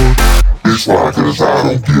 It's fine 'cause I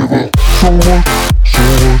don't give a.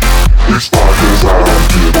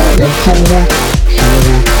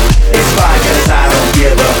 It's fine 'cause I don't give a. It's fine 'cause I don't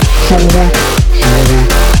give a.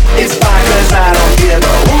 It's fine 'cause I don't give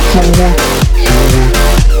a.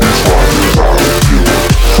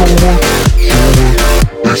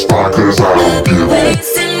 It's fine 'cause I don't give a.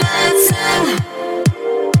 Wasting my time,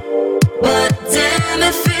 but damn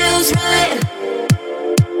it feels right.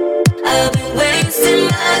 I've been wasting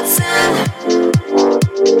my time,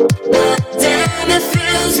 but damn it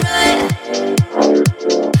feels right.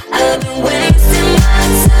 I've been wasting my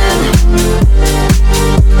time,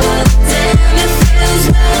 but damn it feels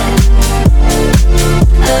right.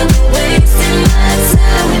 I've been wasting my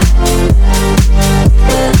time,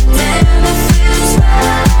 but damn it feels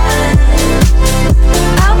right.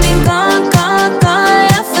 I'll be gone, gone, gone,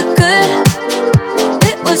 yeah, for good.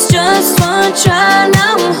 It was just one try,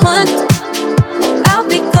 now I'm hooked. I'll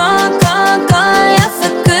be gone, gone,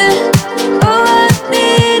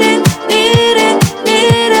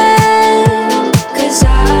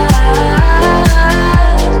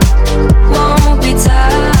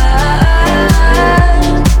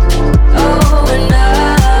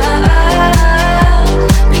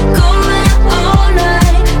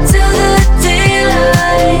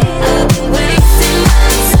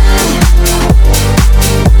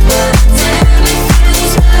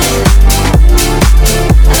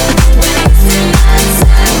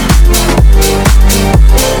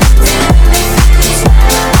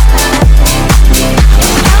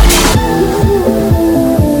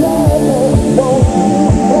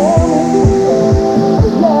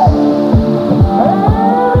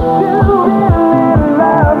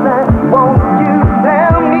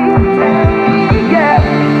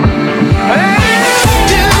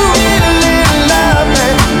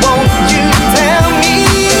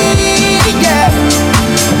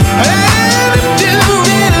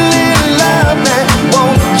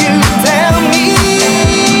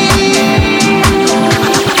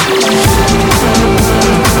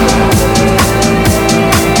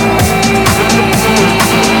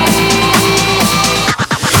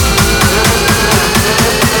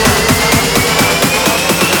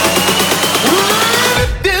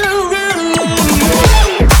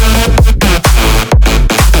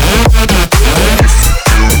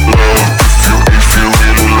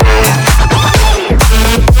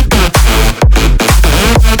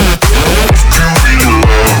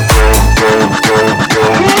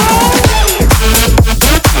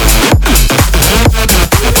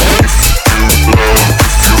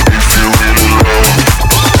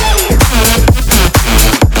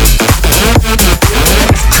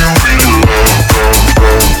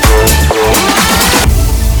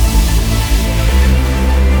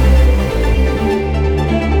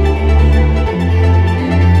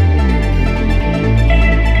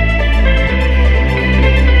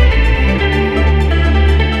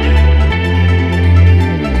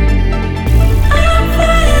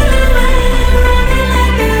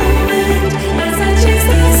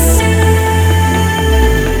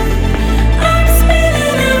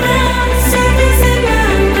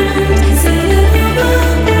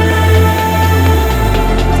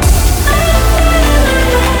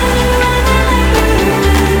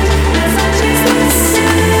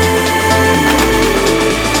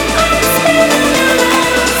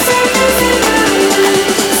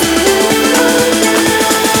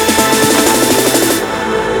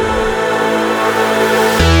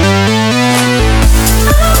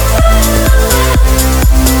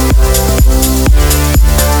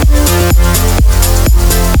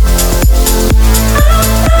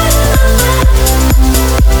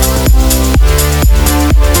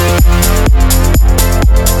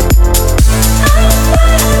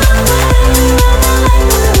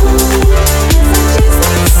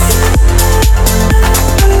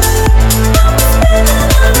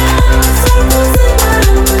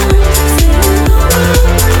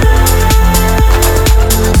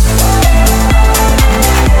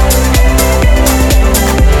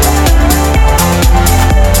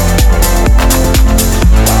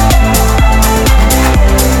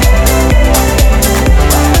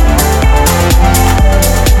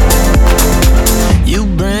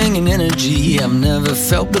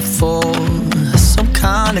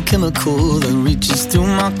 chemical that reaches through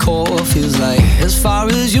my core. Feels like as far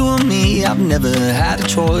as you and me, I've never had a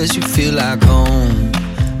choice. You feel like home.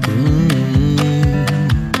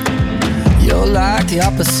 You're like the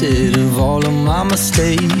opposite of all of my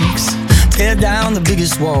mistakes. Tear down the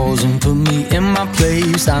biggest walls and put me in my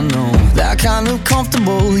place. I know that kind of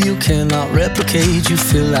comfortable you cannot replicate. You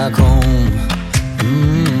feel like home.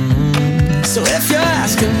 So if you're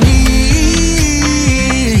asking me,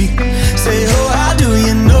 say, oh, how do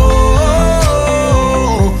you know?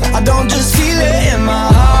 I don't just feel it in my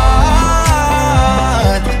heart.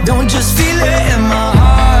 Don't just feel it in my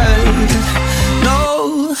heart.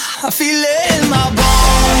 No, I feel it in my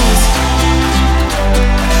bones.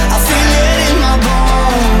 I feel it in my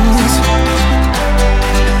bones.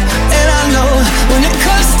 And I know when it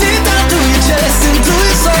cuts deep down through your chest and through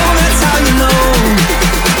your soul, that's how you know.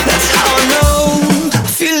 That's how I know. I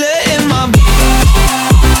feel it in my bones.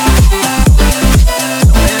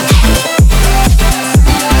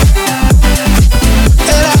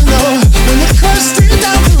 And I know when it cuts deep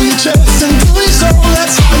down through your chest and through your soul,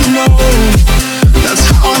 that's how you know. That's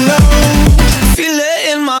how I know. Feel it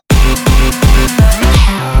in my.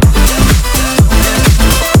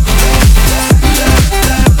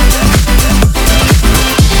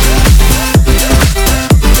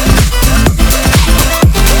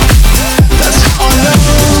 That's how I know.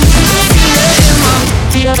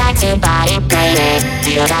 Feel like to body, baby.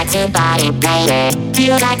 Feel like to body, baby.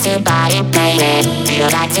 Feel like to body, baby. Feel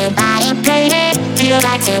like to body, baby. Feel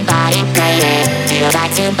like to body, baby. Feel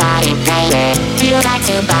like to body, baby. Feel like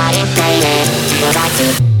to body, baby. Feel like to.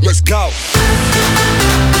 Let's go.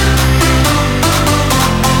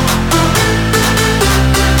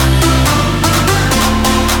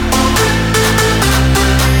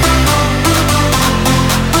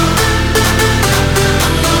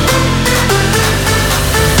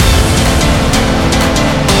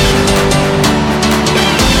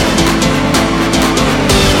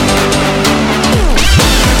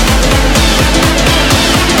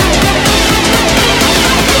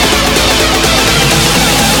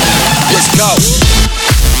 Let's go.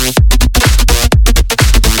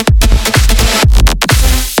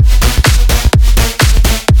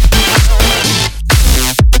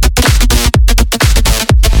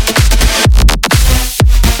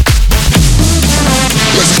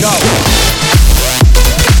 Let's go.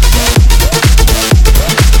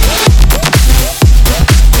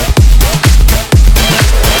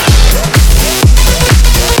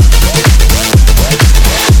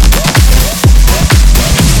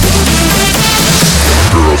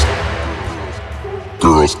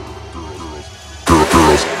 Girls,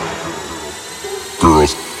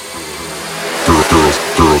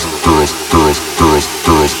 girls, girls, girls, girls, girls, girls, girls,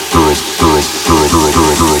 girls, girls, girls,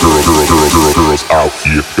 girls, girls, girls out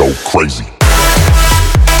here go crazy.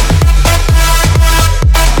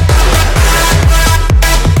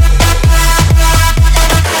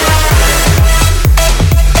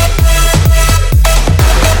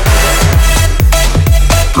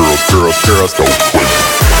 Girls, girls, girls go crazy.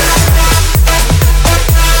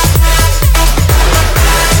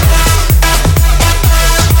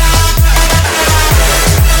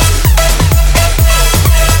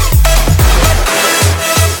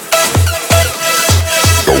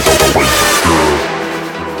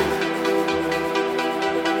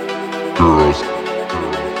 Girls,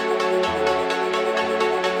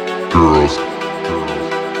 girls,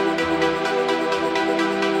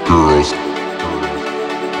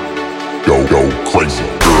 go crazy.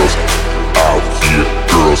 Girls out here,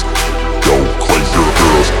 girls go crazy.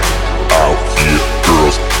 Girls out here,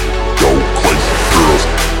 girls go crazy. Girls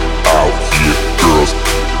out here, girls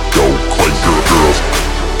go crazy. Girls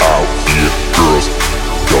out here, girls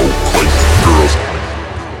go crazy.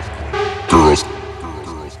 Girls,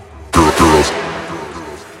 girls, girls, girls,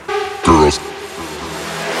 girls.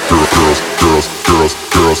 Girls, girls, girls,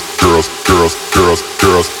 girls, girls, girls, girls,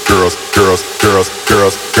 girls, girls, girls,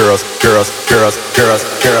 girls, girls, girls, girls, girls, girls,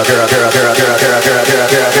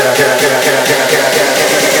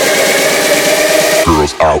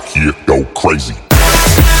 girls out here go crazy.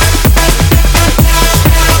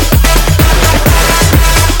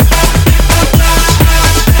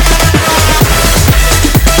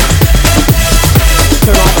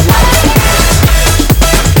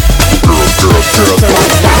 Girls, girls,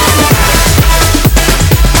 girls,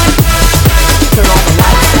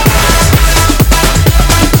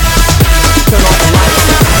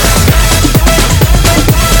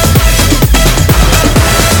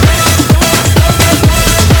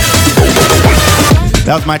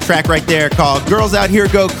 That was my track right there called Girls Out Here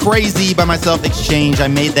Go Crazy by myself, Exchange. I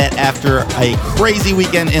made that after a crazy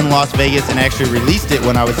weekend in Las Vegas and actually released it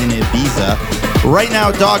when I was in Ibiza. Right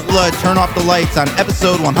now, Dog Blood, Turn Off the Lights on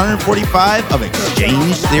episode 145 of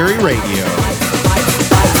Exchange Theory Radio.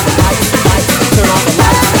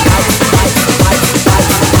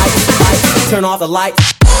 Turn off the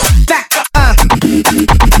lights. Back up,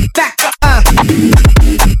 back up,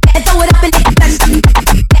 and throw it up in the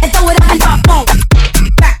and throw it up in the phone.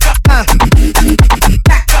 Back up,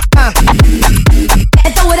 back up,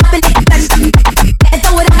 and throw it up in the and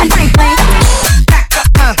throw it up in the plane. Back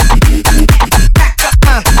up, back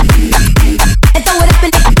up, and throw it up in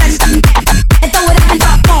the and throw it up in the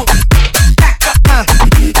phone. Back up,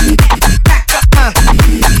 back up,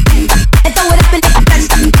 and throw it up in the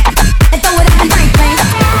and throw it up in the plane.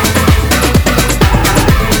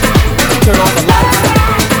 Turn off the lights.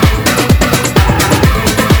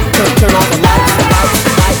 Turn off the lights. Turn off the lights.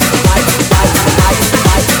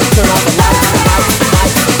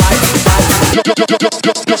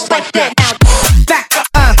 Just like that. Back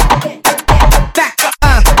up, back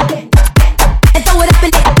up, and throw it up in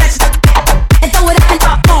the and throw it up in the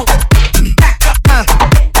phone. Back up,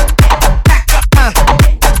 back up,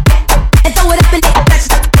 and throw it up in the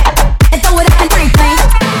and throw it up in the plane.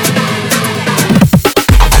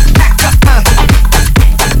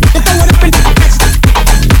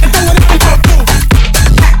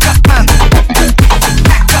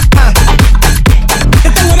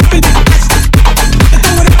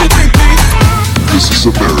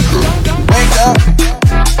 America. Wake up,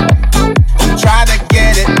 try to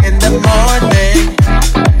get it in the morning.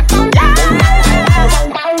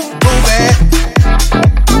 Move it,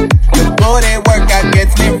 your booty workout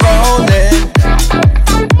gets me rolling.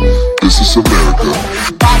 This is America.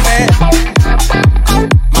 Pop it,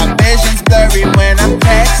 my vision's blurry when I'm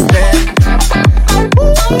texting.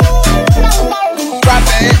 Drop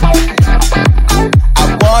it, I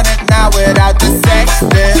want it now without the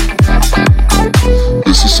sexting.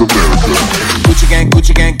 This is America. Gucci gang,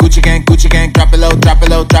 Gucci gang, Gucci gang, Gucci gang. Drop it low, drop it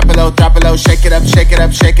low, drop it low, drop it low. Shake it up, shake it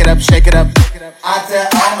up, shake it up, shake it up. I tell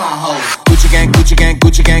all my hoes. Gucci gang, Gucci gang,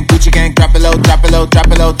 Gucci gang, Gucci gang. Drop it low, drop it low, drop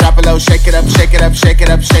it low, drop it low. Shake it up, shake it up, shake it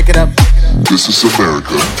up, shake it up. This is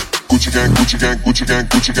America. Gucci gang, Gucci gang, Gucci gang,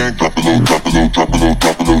 Gucci gang. Drop it low, drop it low, drop it low,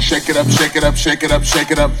 drop it low. Shake it up, shake it up, shake it up,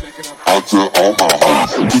 shake it up. I tell all my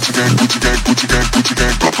hoes. Gucci gang, Gucci gang, Gucci gang, Gucci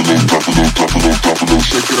gang. Drop it low, drop it low, drop it low, drop it low.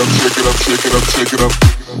 Shake it up, shake it up, shake it up, shake it up.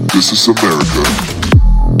 This is America.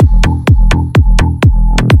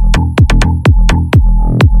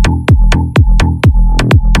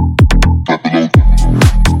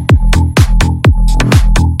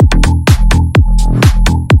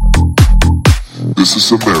 This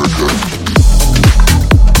is America.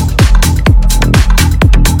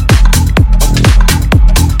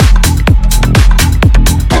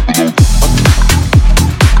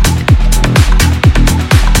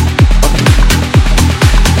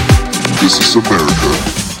 This is America.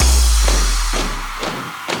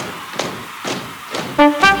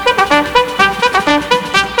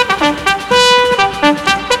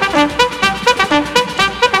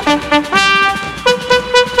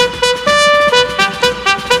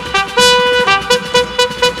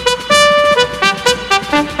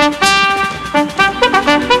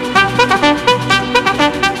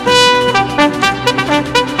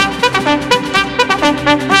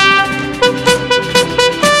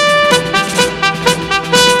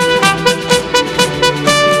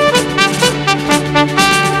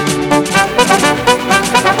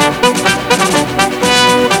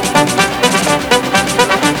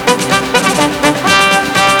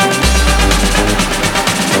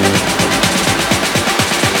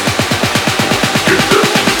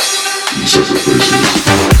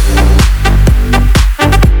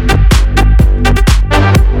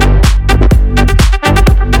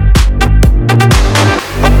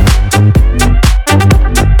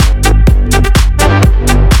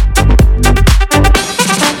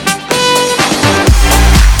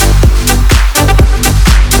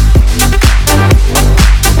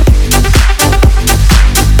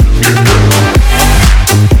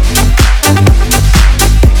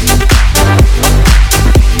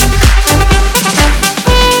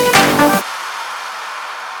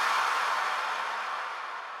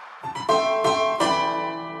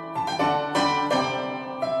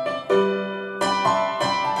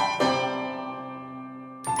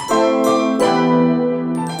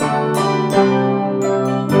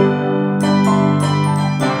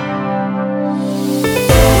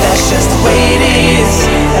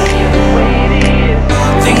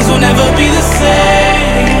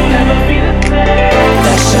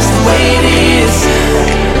 That's just the way it is.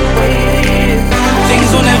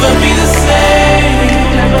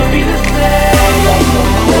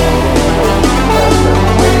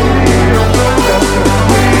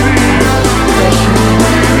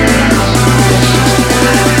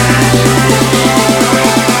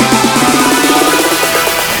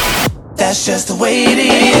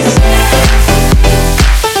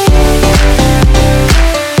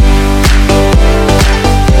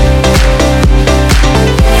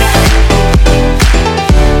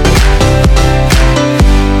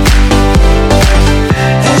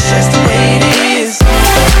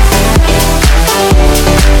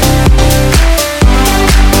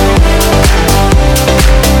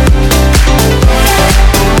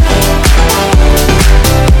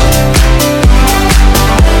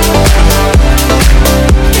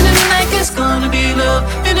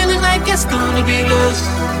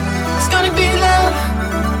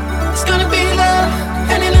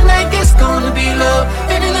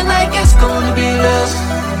 gonna be love.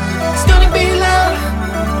 It's gonna be love.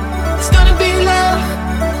 It's gonna be love.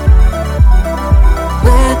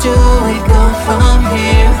 Where do we go from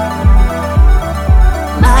here?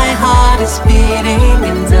 My heart is beating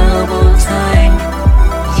in double time.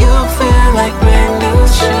 You feel like brand new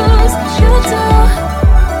shoes. You do.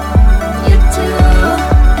 You do.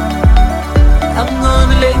 I'm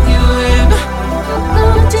gonna let you in. I'm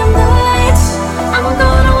gonna dim the lights. I'm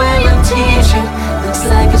gonna wear your t-shirt. Looks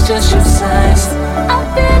like it's just your size. I've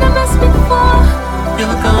been a mess before.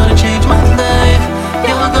 You're gonna change my life.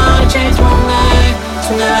 You're gonna change my life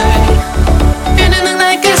tonight. Anything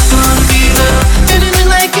like it's gonna be love. Anything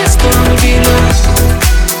like it's gonna be love.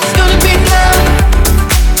 It's gonna be love.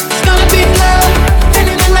 It's gonna be love.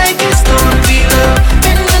 Anything like it's gonna be love.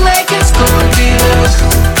 Anything like it's gonna be love.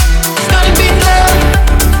 It's gonna be love.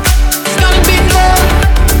 It's gonna be love.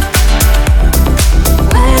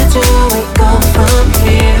 Where do we go from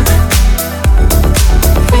here?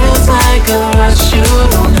 Feels like a rush, you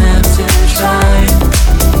don't have to try.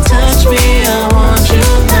 Touch me, I want you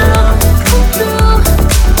now. Come through,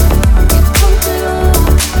 come through.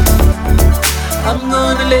 I'm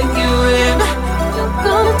gonna let you in. You're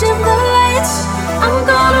gonna dim the lights. I'm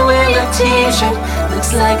gonna wear your t-shirt.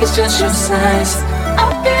 Looks like it's just your size.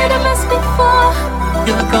 I've been a mess before.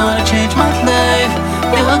 You're gonna change my life.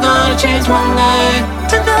 You're gonna change my life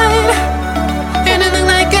tonight. Anything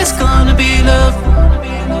like it's gonna be love.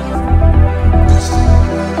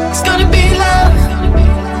 It's gonna be love.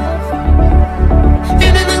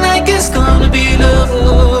 Anything like it's gonna be love.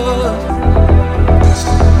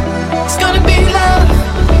 It's gonna be love.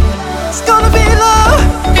 It's gonna be love.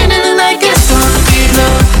 Anything like it's gonna be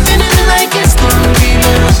love. Anything like it's gonna be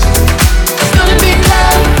love. It's gonna be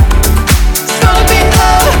love. It's gonna be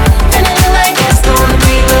love. Anything like it's gonna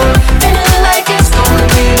be love. Anything like it's gonna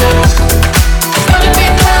be love. It's gonna be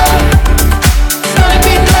love. It's gonna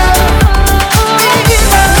be love. Baby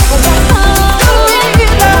love. Baby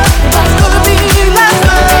love. It's gonna be love.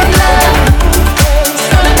 It's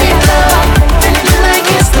gonna be love. Anything like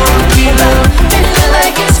it's gonna be love. Anything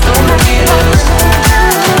like it's gonna be love.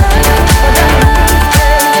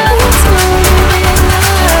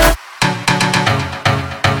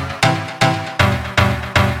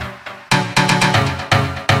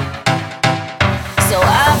 So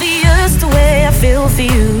obvious the way I feel for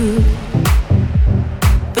you,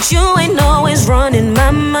 but you ain't always running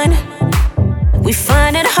my mind. We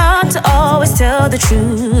find it hard to always tell the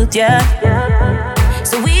truth, yeah.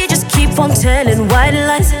 So we just keep on telling white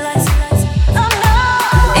lies.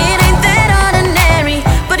 It ain't that ordinary,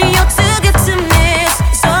 but you're too good to miss.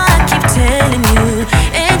 So I keep telling you,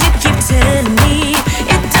 and you keep telling me,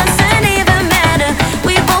 it doesn't even matter.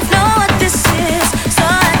 We both know what this is. So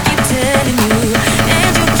I keep telling you,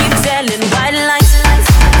 and you keep telling white lies.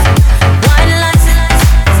 White lies.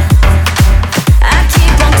 I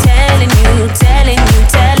keep on telling you, telling you,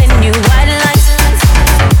 telling you white lies.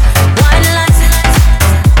 White lies.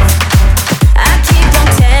 I keep on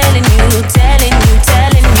telling you, telling you,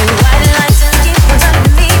 telling you white lies. You keep on telling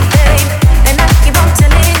me, babe, and I keep on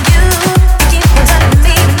telling you. You keep on telling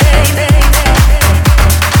me, baby.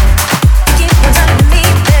 You keep on telling me,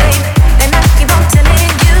 babe, and I keep on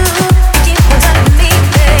telling you. You keep on telling me,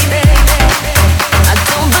 baby. I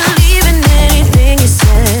don't believe in anything you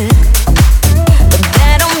said, but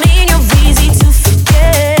that don't mean you're easy to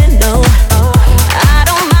forget. No, I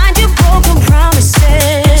don't mind your broken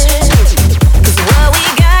promises, 'cause what we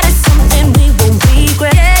got is something we won't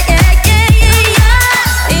regret.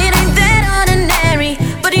 It ain't that ordinary,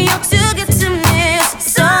 but you're too good to miss.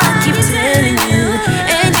 So I keep telling you,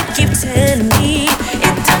 and you keep telling me,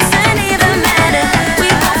 it doesn't even matter. We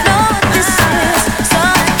both know what this is. So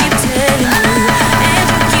I keep telling you, and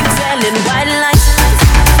you keep telling white lies.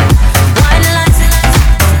 White lies.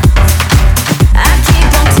 I keep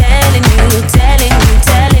on telling you, telling you,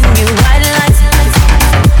 telling you white lies.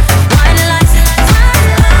 White lies.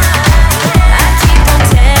 I keep on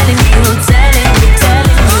telling you, telling you,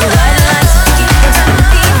 telling you white lies. You keep on telling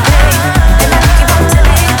me, babe, and I keep on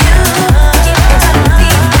telling you. You keep on telling me,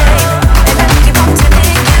 babe, and I keep on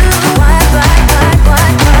telling you. White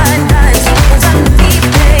lies. You keep on telling me,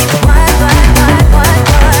 babe, white lies.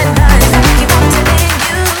 I keep on telling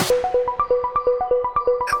you.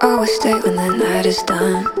 Always stay when the night is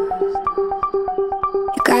done.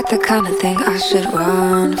 You got the kind of thing I should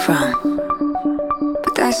run from,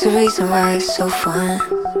 but that's the reason why it's so fun.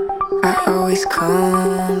 I always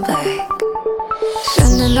come back,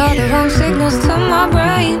 sending all the wrong signals to my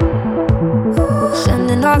brain,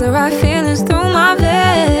 sending all the right feelings through my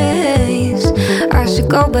veins. I should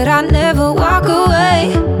go, but I never walk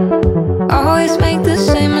away. Always make the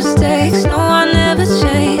same mistakes.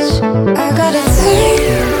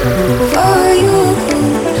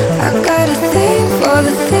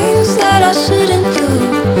 things that I shouldn't do.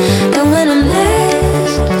 And when I'm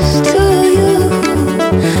next to you,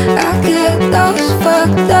 I get those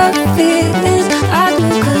fucked up feelings. I do,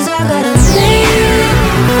 'cause I got a thing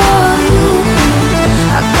for you.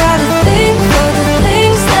 I got a thing for the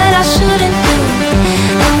things that I shouldn't do.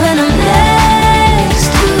 And when I'm next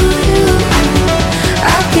to you, I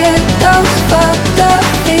get those fucked up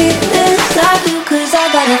feelings. I do, 'cause I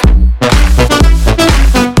got a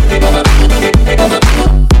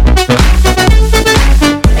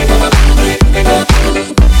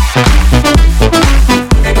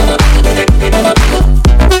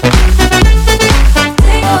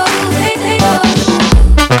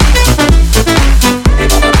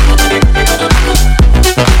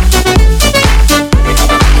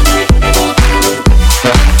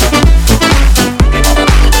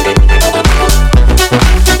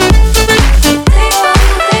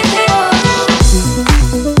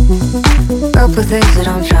things that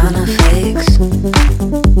I'm trying to fix,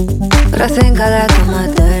 but I think I like all my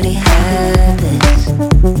dirty habits.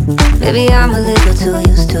 Maybe I'm a little too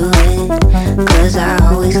used to it, 'cause I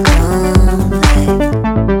always come late,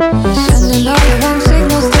 sending all the wrong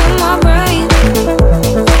signals to my brain,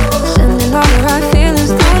 sending all the right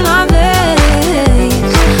feelings through my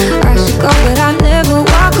veins. I should go but I never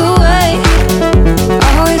walk away. I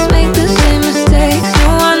always make the same mistakes, no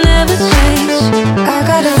I never change. I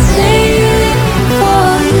got a thing for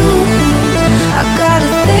you. I got a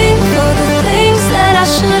thing for the things that I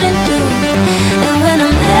shouldn't do. And when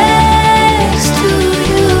I'm next to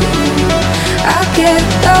you, I get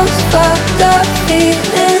those fucked up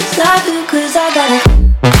feelings. I do, 'cause I got a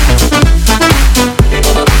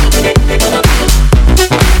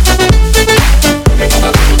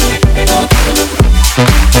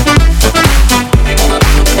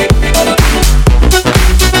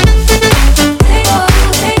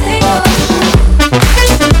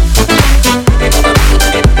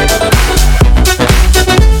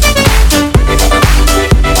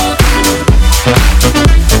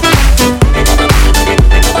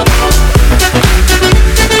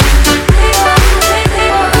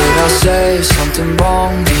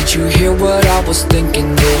thinking.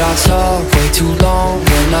 Did I talk way too long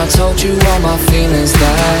when I told you all my feelings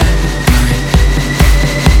that night?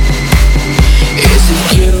 Is it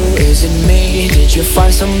you, is it me? Did you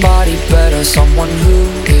find somebody better, someone who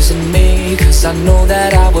isn't me? 'Cause I know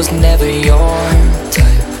that I was never your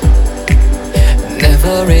type,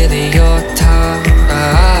 never really your type.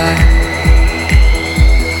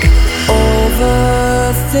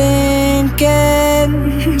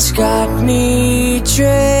 Overthinking's got me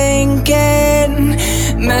drinking,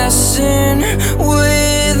 messing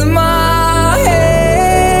with my head.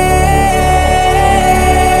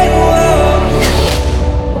 Whoa.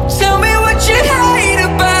 Tell me what you hate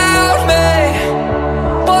about me.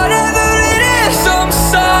 Whatever it is, I'm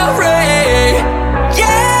sorry.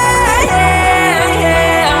 Yeah, yeah,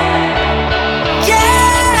 yeah.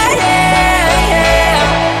 Yeah, yeah, yeah.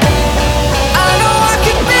 I know I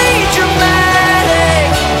can be dramatic,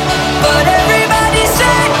 but everybody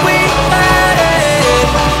said we had it.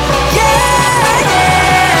 Yeah,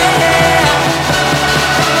 yeah, yeah.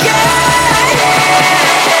 Yeah,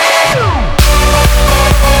 yeah, yeah.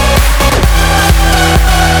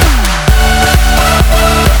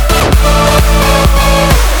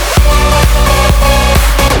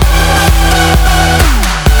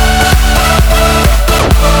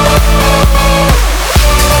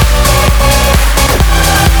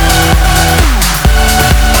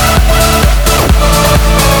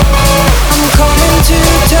 I'm coming to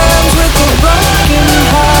terms with the broken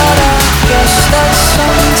heart. I guess that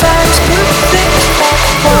sometimes good things fall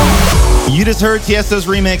apart. You just heard Tiesto's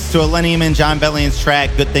remix to Elenium and John Bellion's track,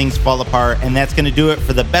 Good Things Fall Apart, and that's going to do it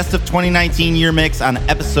for the Best of 2019 Yearmix on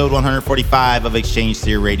episode 145 of Exchange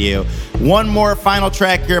Theory Radio. One more final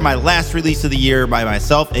track here, my last release of the year by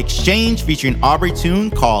myself, Exchange, featuring Aubrey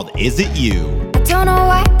Toone, called Is It You? I don't know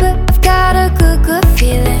why, but I've got a good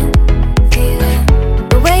feeling.